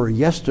than we were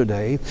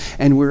yesterday,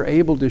 and we're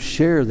able to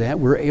share that,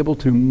 we're able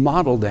to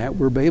model that,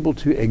 we're able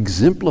to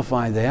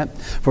exemplify that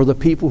for the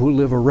people who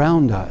live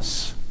around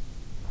us,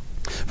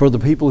 for the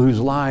people whose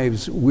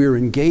lives we're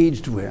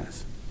engaged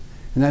with.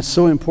 And that's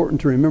so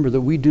important to remember,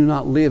 that we do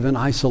not live in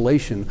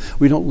isolation.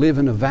 We don't live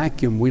in a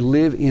vacuum. We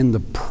live in the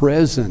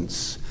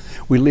presence.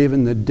 We live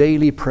in the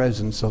daily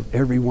presence of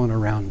everyone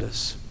around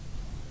us.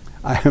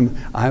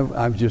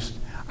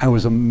 I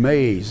was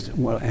amazed.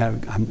 Well,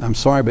 I'm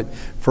sorry, but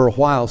for a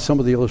while, some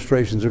of the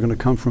illustrations are going to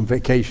come from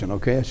vacation,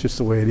 okay? That's just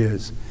the way it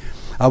is.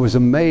 I was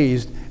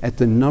amazed at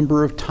the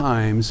number of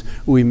times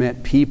we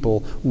met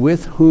people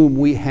with whom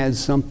we had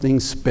something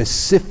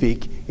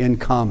specific in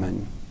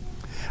common.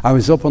 I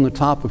was up on the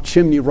top of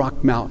Chimney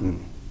Rock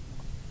Mountain.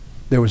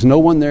 There was no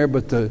one there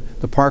but the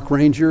park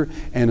ranger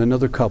and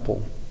another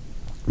couple.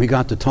 We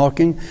got to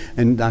talking,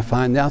 and I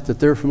find out that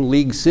they're from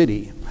League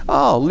City.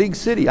 Oh, League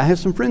City. I have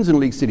some friends in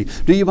League City.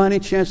 Do you by any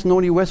chance know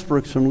any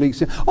Westbrooks from League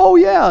City? Oh,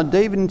 yeah,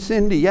 David and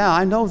Cindy. Yeah,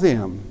 I know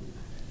them.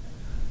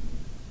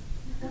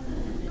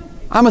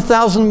 I'm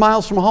 1,000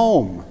 miles from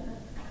home.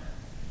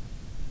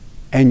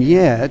 And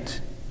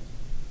yet,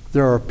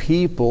 there are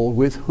people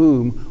with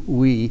whom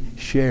we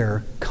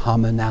share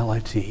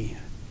commonality.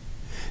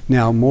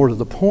 Now, more to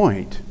the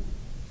point,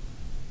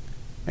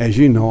 as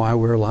you know, I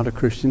wear a lot of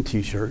Christian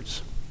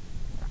t-shirts,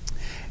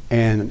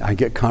 and I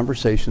get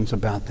conversations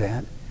about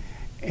that.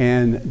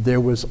 And there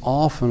was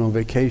often on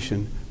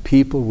vacation,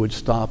 people would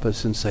stop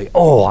us and say,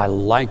 oh, I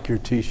like your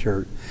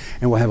t-shirt.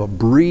 And we'll have a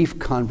brief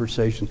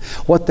conversation.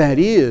 What that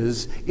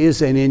is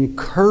an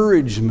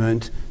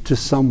encouragement to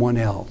someone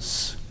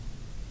else.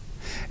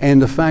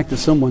 And the fact that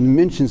someone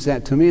mentions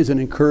that to me is an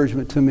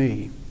encouragement to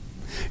me.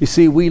 You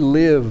see, we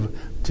live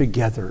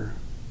together.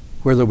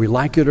 Whether we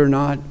like it or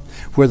not,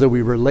 whether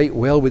we relate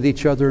well with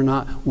each other or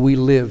not, we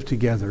live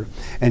together.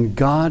 And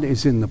God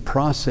is in the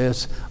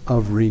process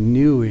of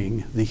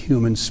renewing the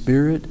human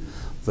spirit,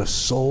 the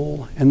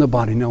soul, and the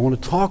body. Now, I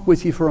want to talk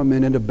with you for a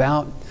minute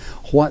about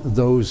what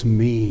those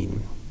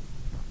mean.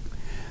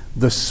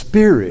 The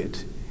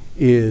spirit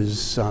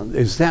is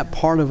that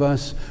part of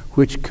us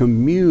which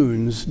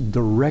communes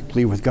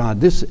directly with God.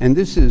 This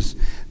is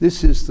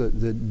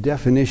the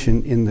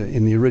definition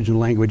in the original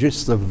language.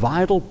 It's the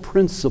vital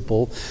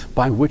principle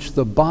by which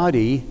the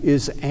body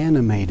is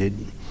animated.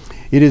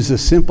 It is a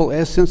simple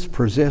essence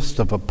possessed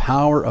of a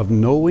power of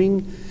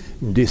knowing,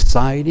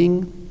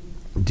 deciding,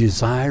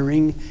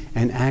 desiring,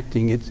 and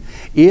acting.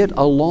 It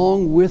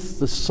along with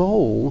the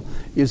soul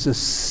is a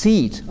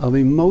seat of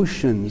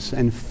emotions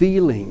and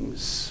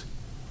feelings.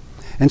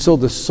 And so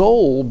the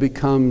soul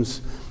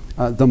becomes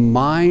the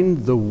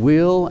mind, the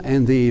will,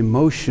 and the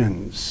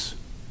emotions.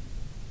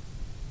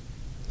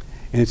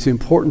 And it's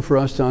important for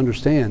us to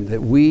understand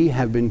that we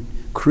have been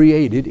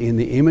created in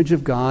the image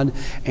of God,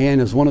 and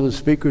as one of the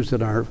speakers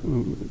at our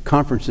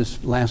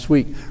conferences last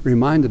week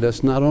reminded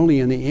us, not only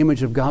in the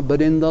image of God,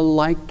 but in the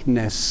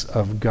likeness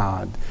of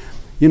God.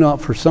 You know,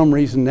 for some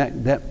reason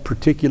that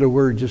particular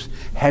word just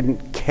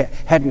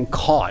hadn't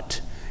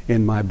caught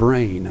in my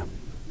brain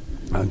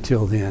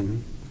until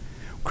then.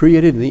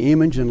 Created in the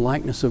image and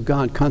likeness of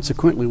God.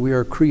 Consequently, we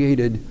are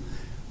created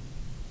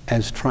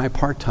as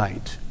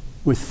tripartite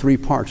with three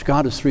parts.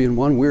 God is three in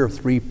one. We're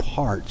three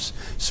parts: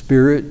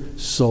 spirit,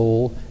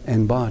 soul,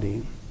 and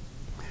body.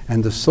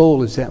 And the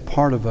soul is that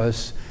part of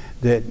us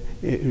that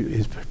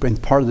is,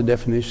 and part of the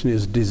definition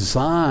is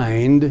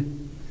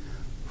designed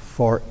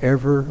for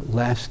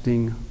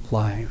everlasting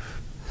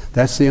life.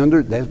 That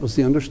was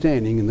the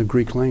understanding in the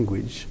Greek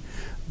language.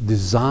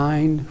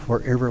 Designed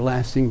for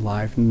everlasting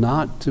life,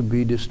 not to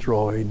be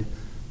destroyed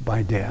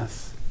by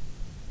death.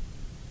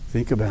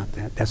 Think about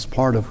that. That's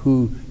part of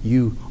who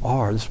you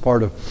are. That's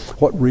part of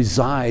what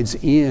resides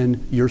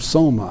in your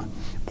soma,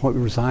 what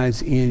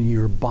resides in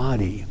your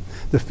body.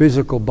 The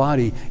physical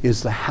body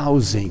is the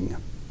housing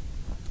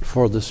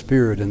for the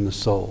spirit and the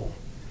soul.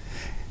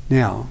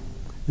 Now,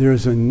 there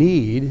is a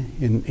need,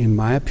 in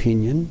my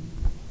opinion,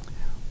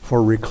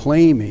 for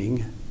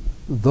reclaiming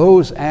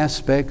those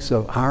aspects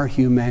of our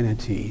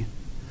humanity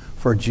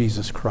for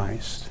Jesus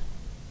Christ.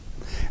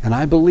 And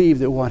I believe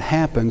that what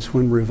happens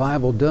when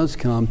revival does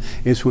come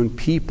is when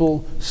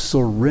people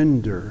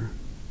surrender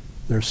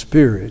their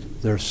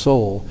spirit, their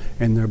soul,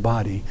 and their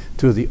body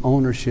to the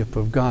ownership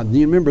of God. And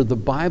you remember, the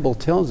Bible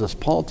tells us,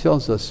 Paul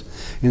tells us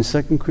in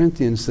 2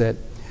 Corinthians that,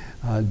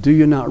 do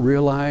you not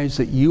realize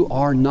that you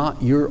are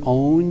not your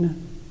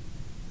own?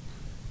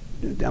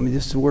 I mean,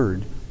 this is the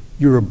word.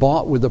 You are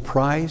bought with a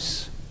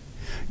price.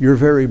 Your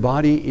very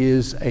body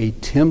is a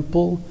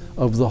temple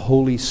of the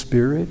Holy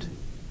Spirit.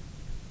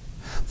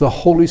 The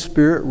Holy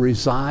Spirit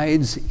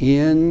resides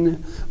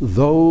in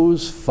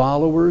those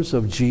followers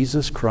of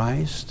Jesus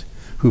Christ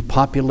who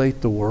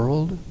populate the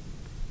world.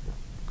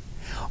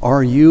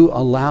 Are you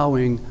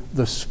allowing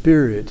the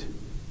Spirit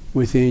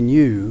within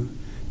you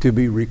to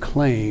be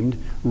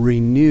reclaimed,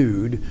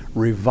 renewed,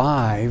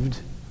 revived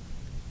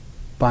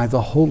by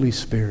the Holy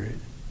Spirit?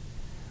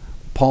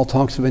 Paul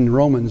talks in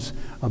Romans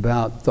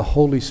about the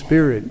Holy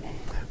Spirit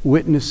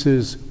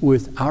witnesses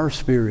with our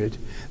spirit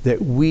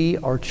that we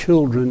are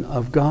children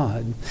of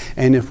God.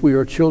 And if we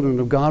are children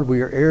of God,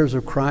 we are heirs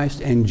of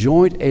Christ and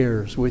joint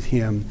heirs with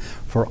Him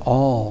for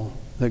all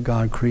that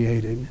God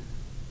created.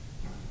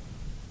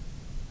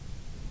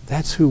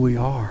 That's who we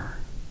are.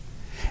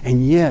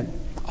 And yet,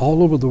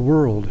 all over the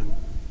world,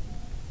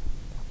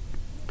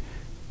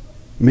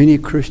 many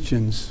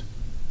Christians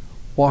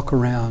walk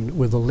around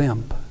with a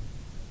limp.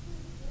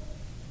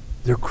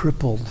 They're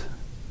crippled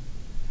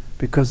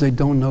because they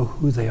don't know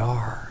who they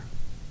are,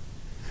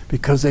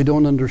 because they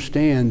don't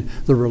understand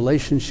the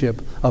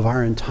relationship of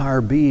our entire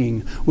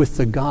being with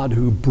the God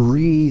who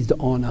breathed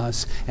on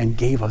us and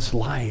gave us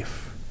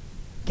life,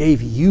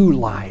 gave you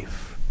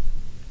life.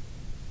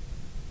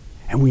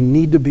 And we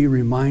need to be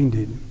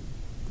reminded.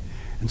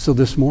 And so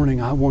this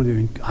morning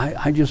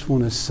I just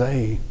want to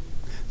say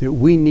that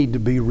we need to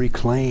be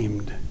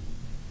reclaimed.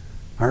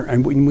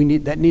 And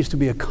that needs to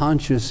be a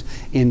conscious,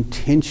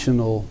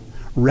 intentional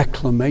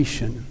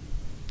reclamation.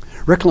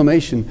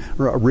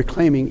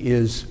 Reclaiming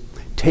is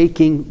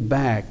taking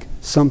back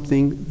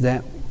something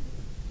that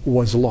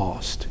was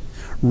lost,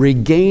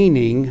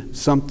 regaining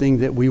something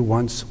that we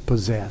once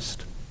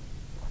possessed.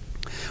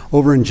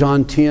 Over in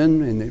John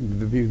 10, in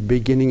the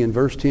beginning in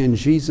verse 10,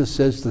 Jesus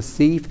says, "The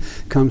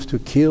thief comes to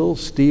kill,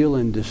 steal,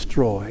 and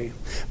destroy.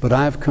 But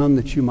I've come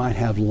that you might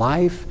have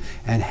life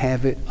and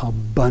have it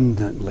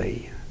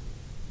abundantly."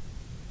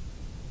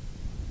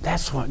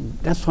 That's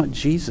what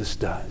Jesus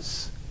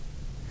does.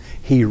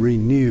 He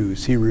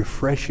renews, He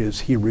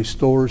refreshes, He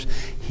restores,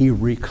 He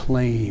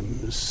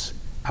reclaims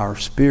our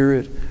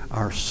spirit,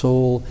 our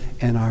soul,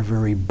 and our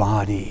very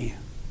body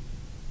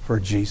for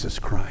Jesus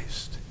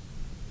Christ.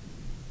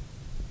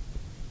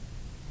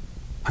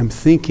 I'm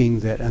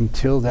thinking that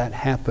until that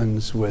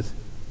happens with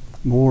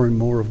more and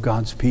more of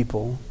God's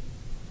people,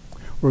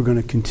 we're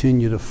going to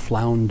continue to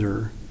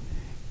flounder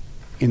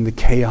in the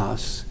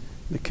chaos,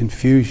 the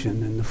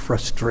confusion, and the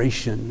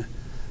frustration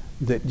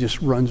that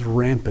just runs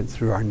rampant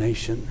through our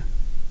nation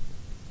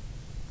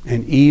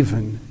and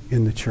even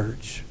in the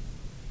church.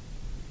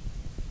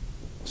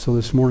 So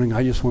this morning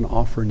I just want to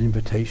offer an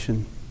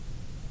invitation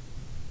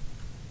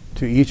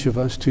to each of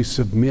us to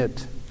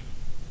submit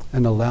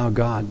and allow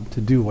God to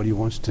do what He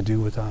wants to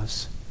do with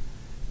us,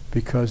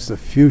 because the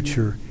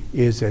future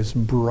is as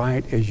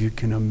bright as you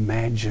can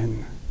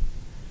imagine.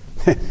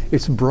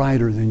 It's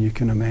brighter than you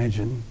can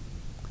imagine,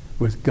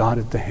 with God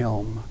at the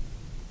helm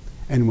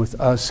and with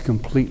us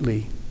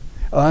completely.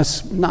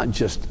 Us, not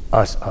just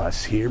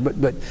us here,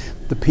 but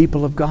the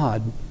people of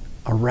God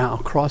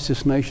across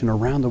this nation,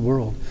 around the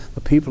world,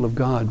 the people of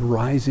God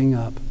rising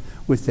up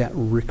with that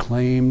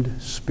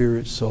reclaimed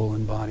spirit, soul,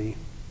 and body.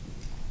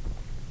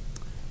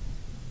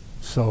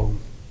 So,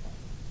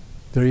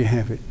 there you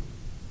have it.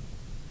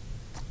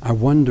 I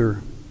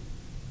wonder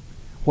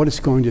what it's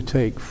going to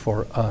take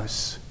for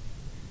us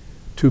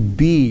to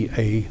be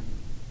a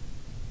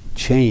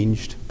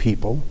changed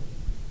people,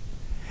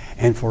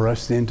 and for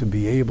us then to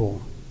be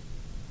able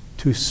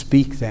to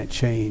speak that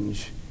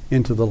change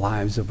into the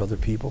lives of other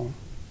people.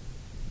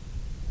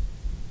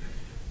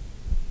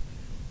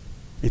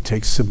 It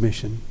takes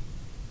submission.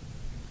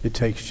 It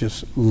takes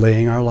just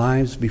laying our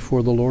lives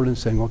before the Lord and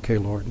saying, "Okay,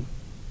 Lord,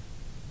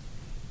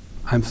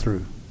 I'm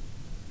through.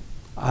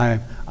 I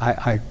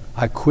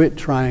quit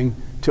trying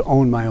to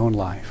own my own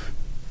life.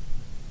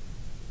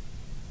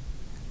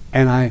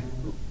 And I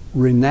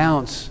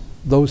renounce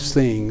those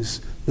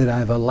things that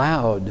I've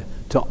allowed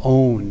to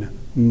own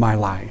my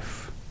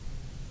life."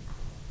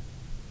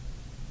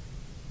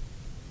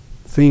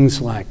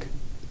 Things like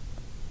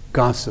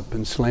gossip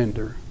and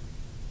slander.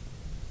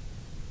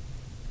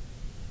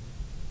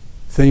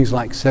 Things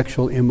like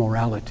sexual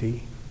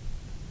immorality.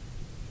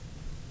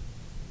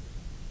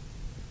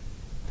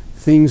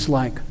 things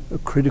like a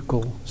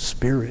critical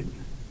spirit.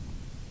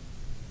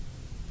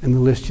 And the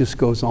list just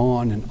goes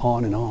on and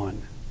on and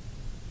on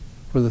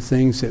for the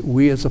things that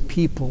we as a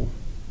people.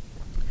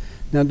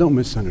 Now, don't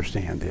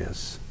misunderstand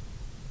this.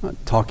 I'm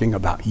not talking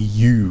about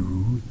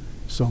you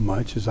so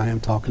much as I am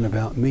talking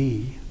about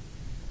me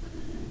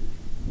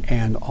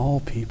and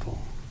all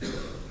people.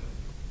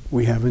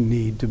 We have a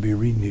need to be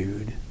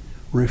renewed,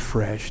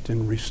 refreshed,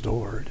 and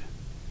restored.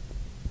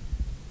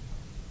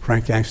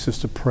 Frank asked us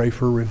to pray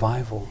for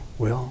revival.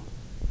 Well,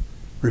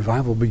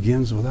 revival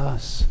begins with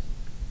us,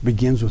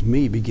 begins with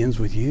me, begins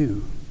with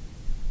you.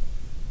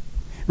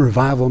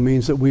 Revival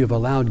means that we have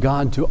allowed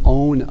God to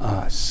own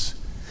us.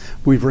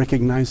 We've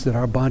recognized that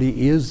our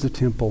body is the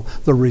temple,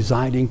 the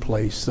residing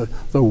place,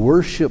 the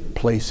worship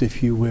place,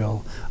 if you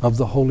will, of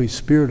the Holy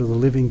Spirit of the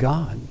living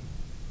God.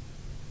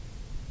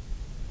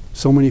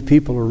 So many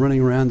people are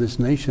running around this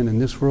nation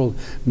and this world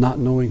not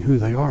knowing who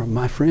they are.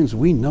 My friends,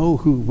 we know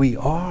who we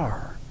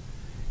are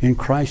in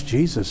Christ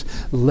Jesus.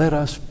 Let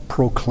us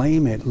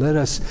proclaim it. Let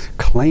us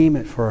claim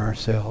it for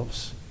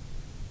ourselves,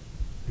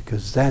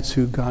 because that's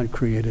who God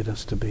created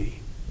us to be.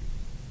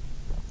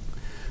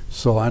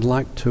 So I'd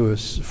like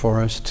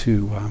for us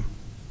to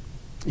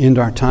end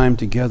our time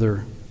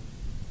together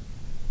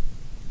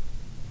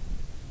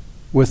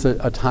with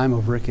a time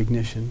of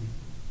recognition.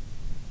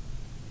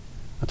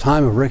 A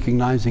time of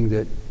recognizing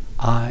that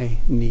I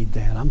need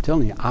that. I'm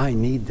telling you, I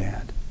need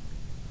that.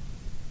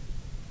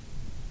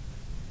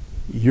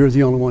 You're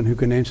the only one who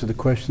can answer the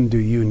question, do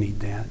you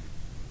need that?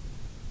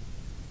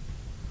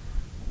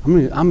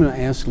 I'm going to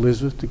ask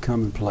Elizabeth to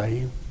come and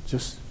play.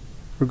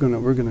 We're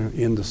going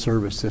to end the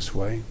service this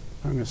way.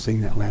 I'm going to sing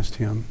that last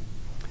hymn.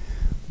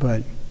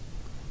 But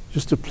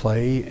just to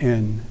play,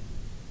 and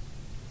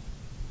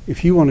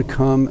if you want to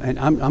come, and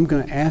I'm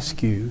going to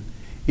ask you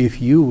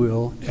if you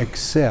will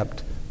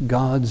accept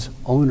God's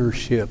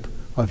ownership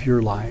of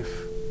your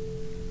life.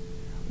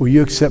 Will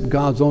you accept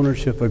God's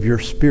ownership of your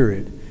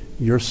spirit,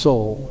 your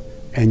soul,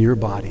 and your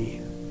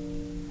body,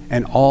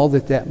 and all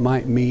that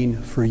might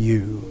mean for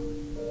you?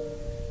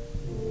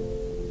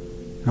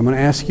 I'm going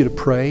to ask you to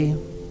pray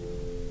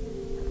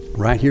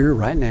right here,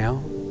 right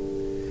now.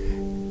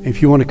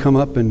 If you want to come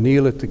up and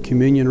kneel at the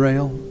communion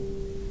rail,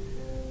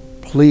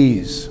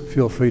 please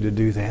feel free to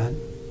do that.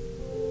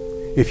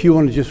 If you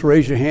want to just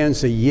raise your hand and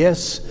say,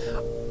 yes,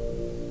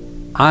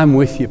 I'm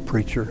with you,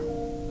 preacher.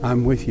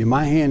 I'm with you.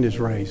 My hand is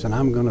raised, and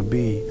I'm going to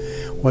be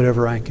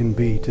whatever I can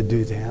be to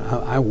do that.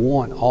 I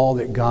want all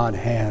that God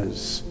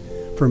has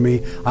for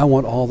me. I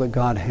want all that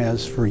God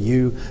has for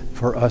you,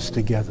 for us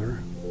together.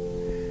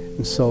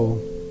 And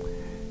so,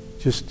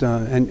 just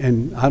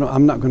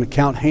I'm not going to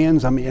count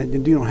hands. I mean,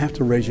 you don't have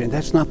to raise your hand.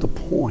 That's not the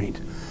point.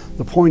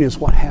 The point is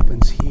what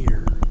happens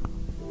here.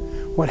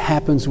 What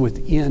happens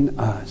within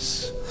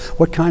us?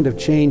 What kind of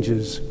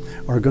changes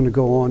are going to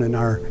go on in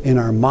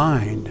our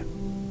mind,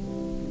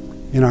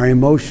 in our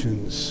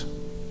emotions,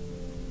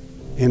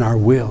 in our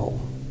will?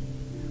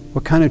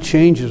 What kind of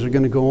changes are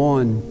going to go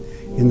on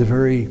in the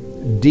very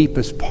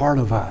deepest part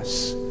of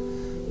us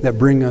that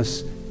bring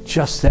us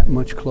just that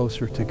much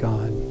closer to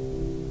God?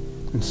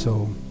 And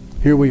so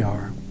here we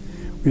are.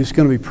 We're just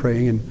going to be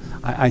praying, and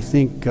I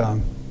think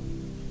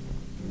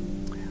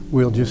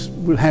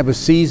we'll have a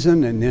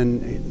season, and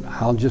then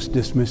I'll just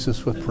dismiss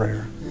us with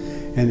prayer.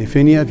 And if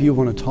any of you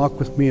want to talk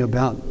with me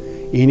about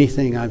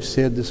anything I've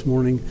said this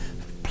morning,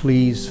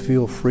 please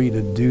feel free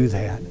to do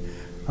that.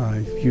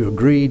 If you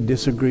agree,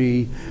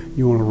 disagree,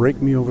 you want to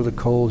rake me over the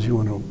coals, you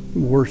want to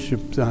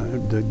worship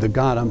the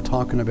God I'm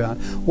talking about,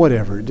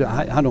 whatever.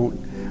 I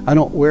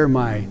don't wear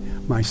my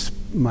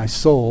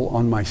soul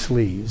on my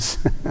sleeves.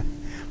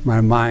 My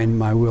mind,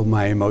 my will,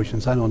 my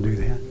emotions. I don't do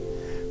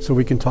that. So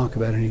we can talk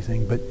about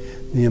anything, but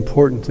the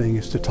important thing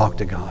is to talk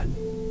to God.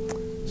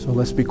 So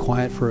let's be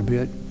quiet for a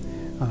bit.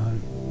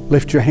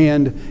 Lift your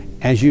hand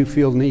as you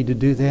feel need to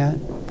do that,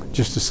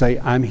 just to say,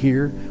 I'm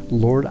here,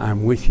 Lord,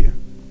 I'm with you.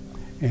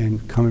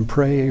 And come and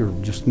pray, or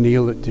just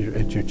kneel at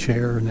your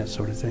chair and that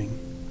sort of thing.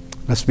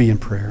 Let's be in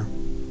prayer.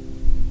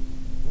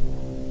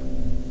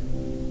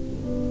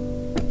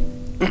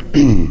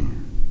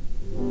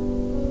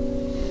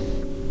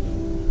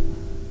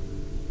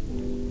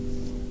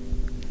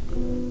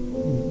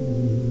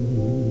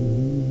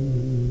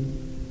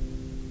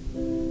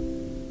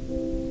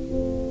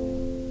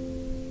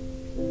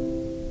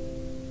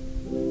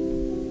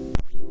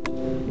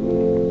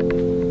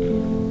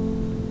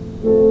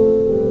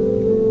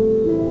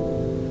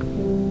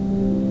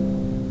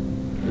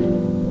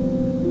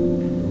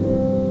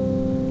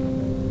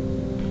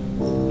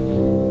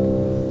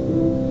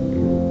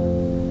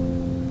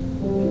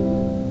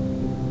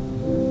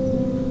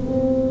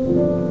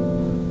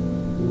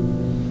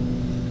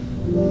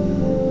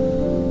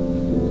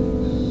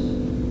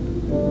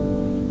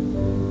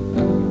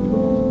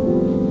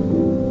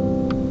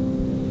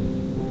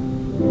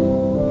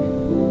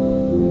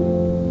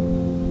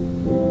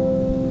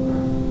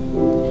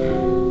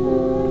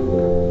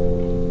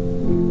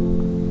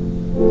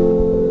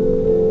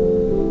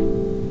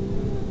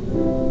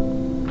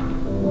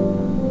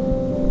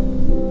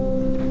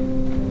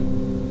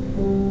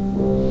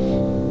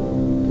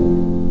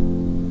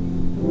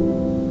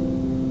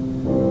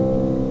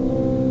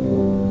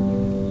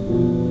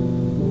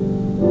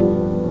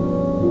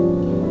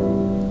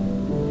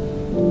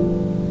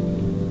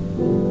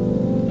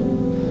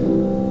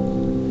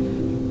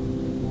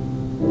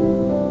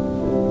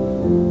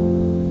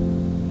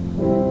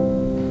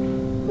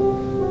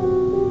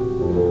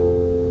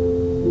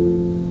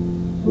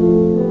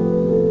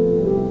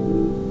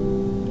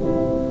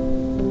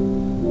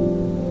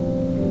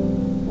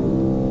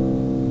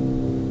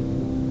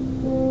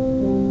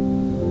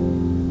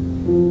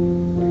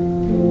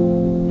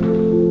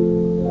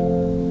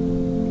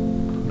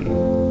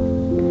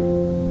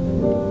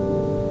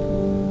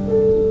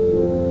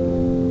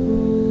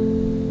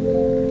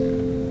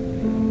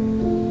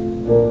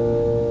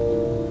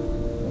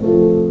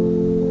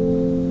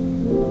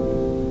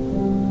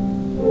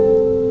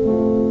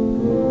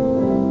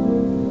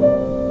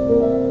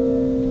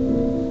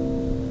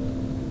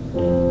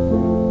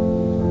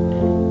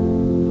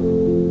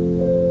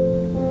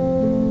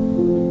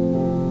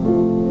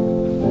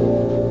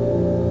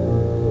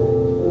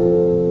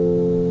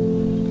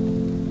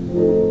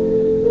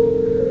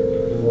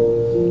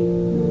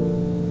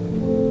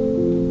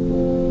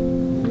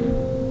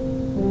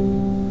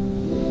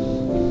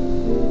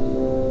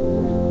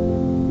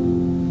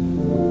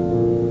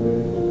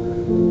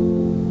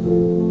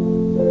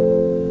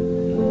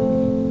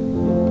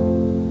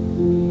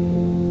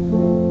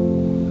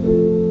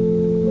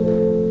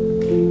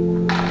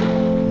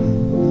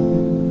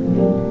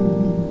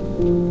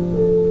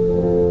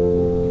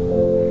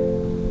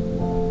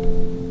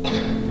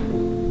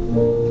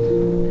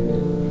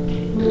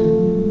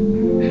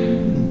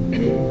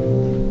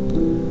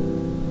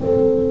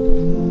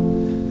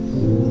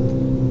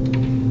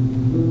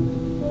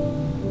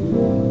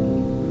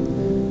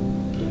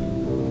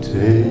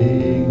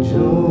 Take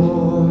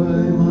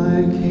joy,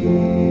 my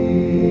King,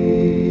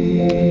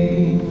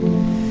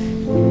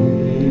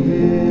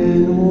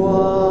 in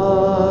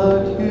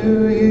what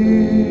you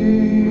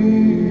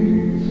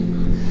hear.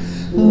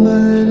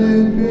 Let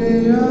it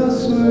be a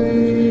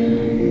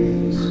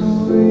sweet,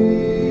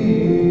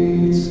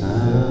 sweet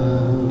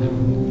sound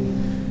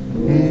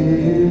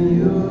in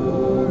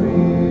your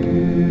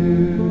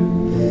ear.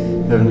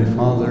 Heavenly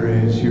Father,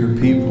 as your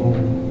people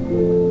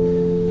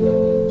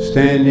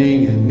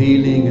standing and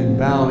kneeling and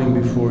bowing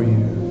before you,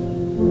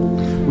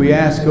 we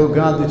ask, oh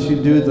God, that you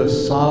do the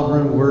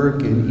sovereign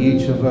work in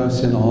each of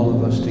us and all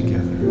of us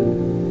together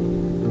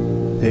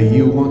that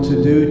you want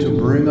to do to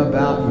bring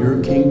about your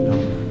kingdom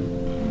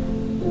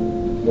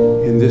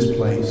in this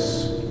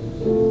place.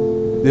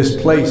 This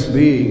place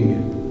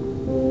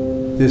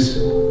being this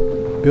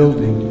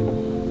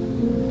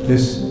building,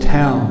 this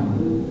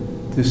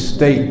town, this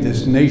state,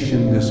 this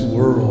nation, this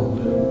world,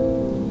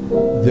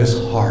 this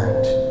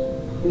heart.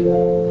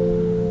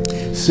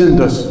 Send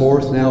us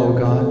forth now, O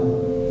God,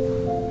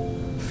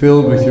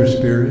 filled with your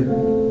Spirit,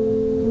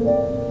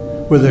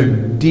 with a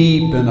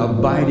deep and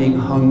abiding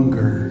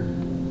hunger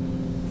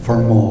for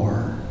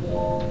more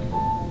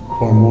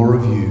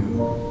of you,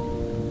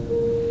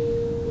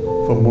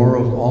 for more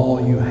of all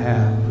you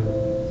have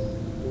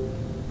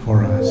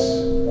for us.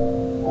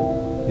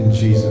 In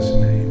Jesus'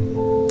 name.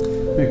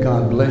 May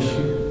God bless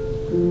you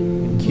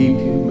and keep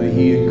you. May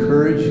he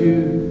encourage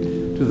you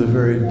to the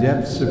very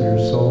depths of your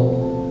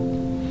soul.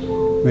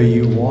 May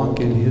you walk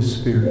in his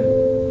Spirit,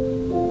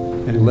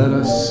 and let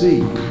us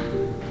see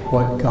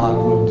what God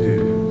will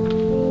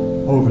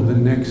do over the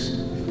next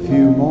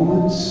few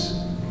moments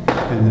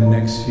and the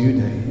next few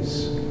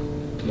days.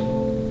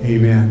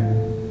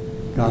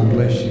 Amen. God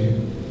bless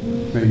you.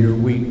 May your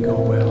week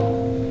go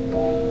well.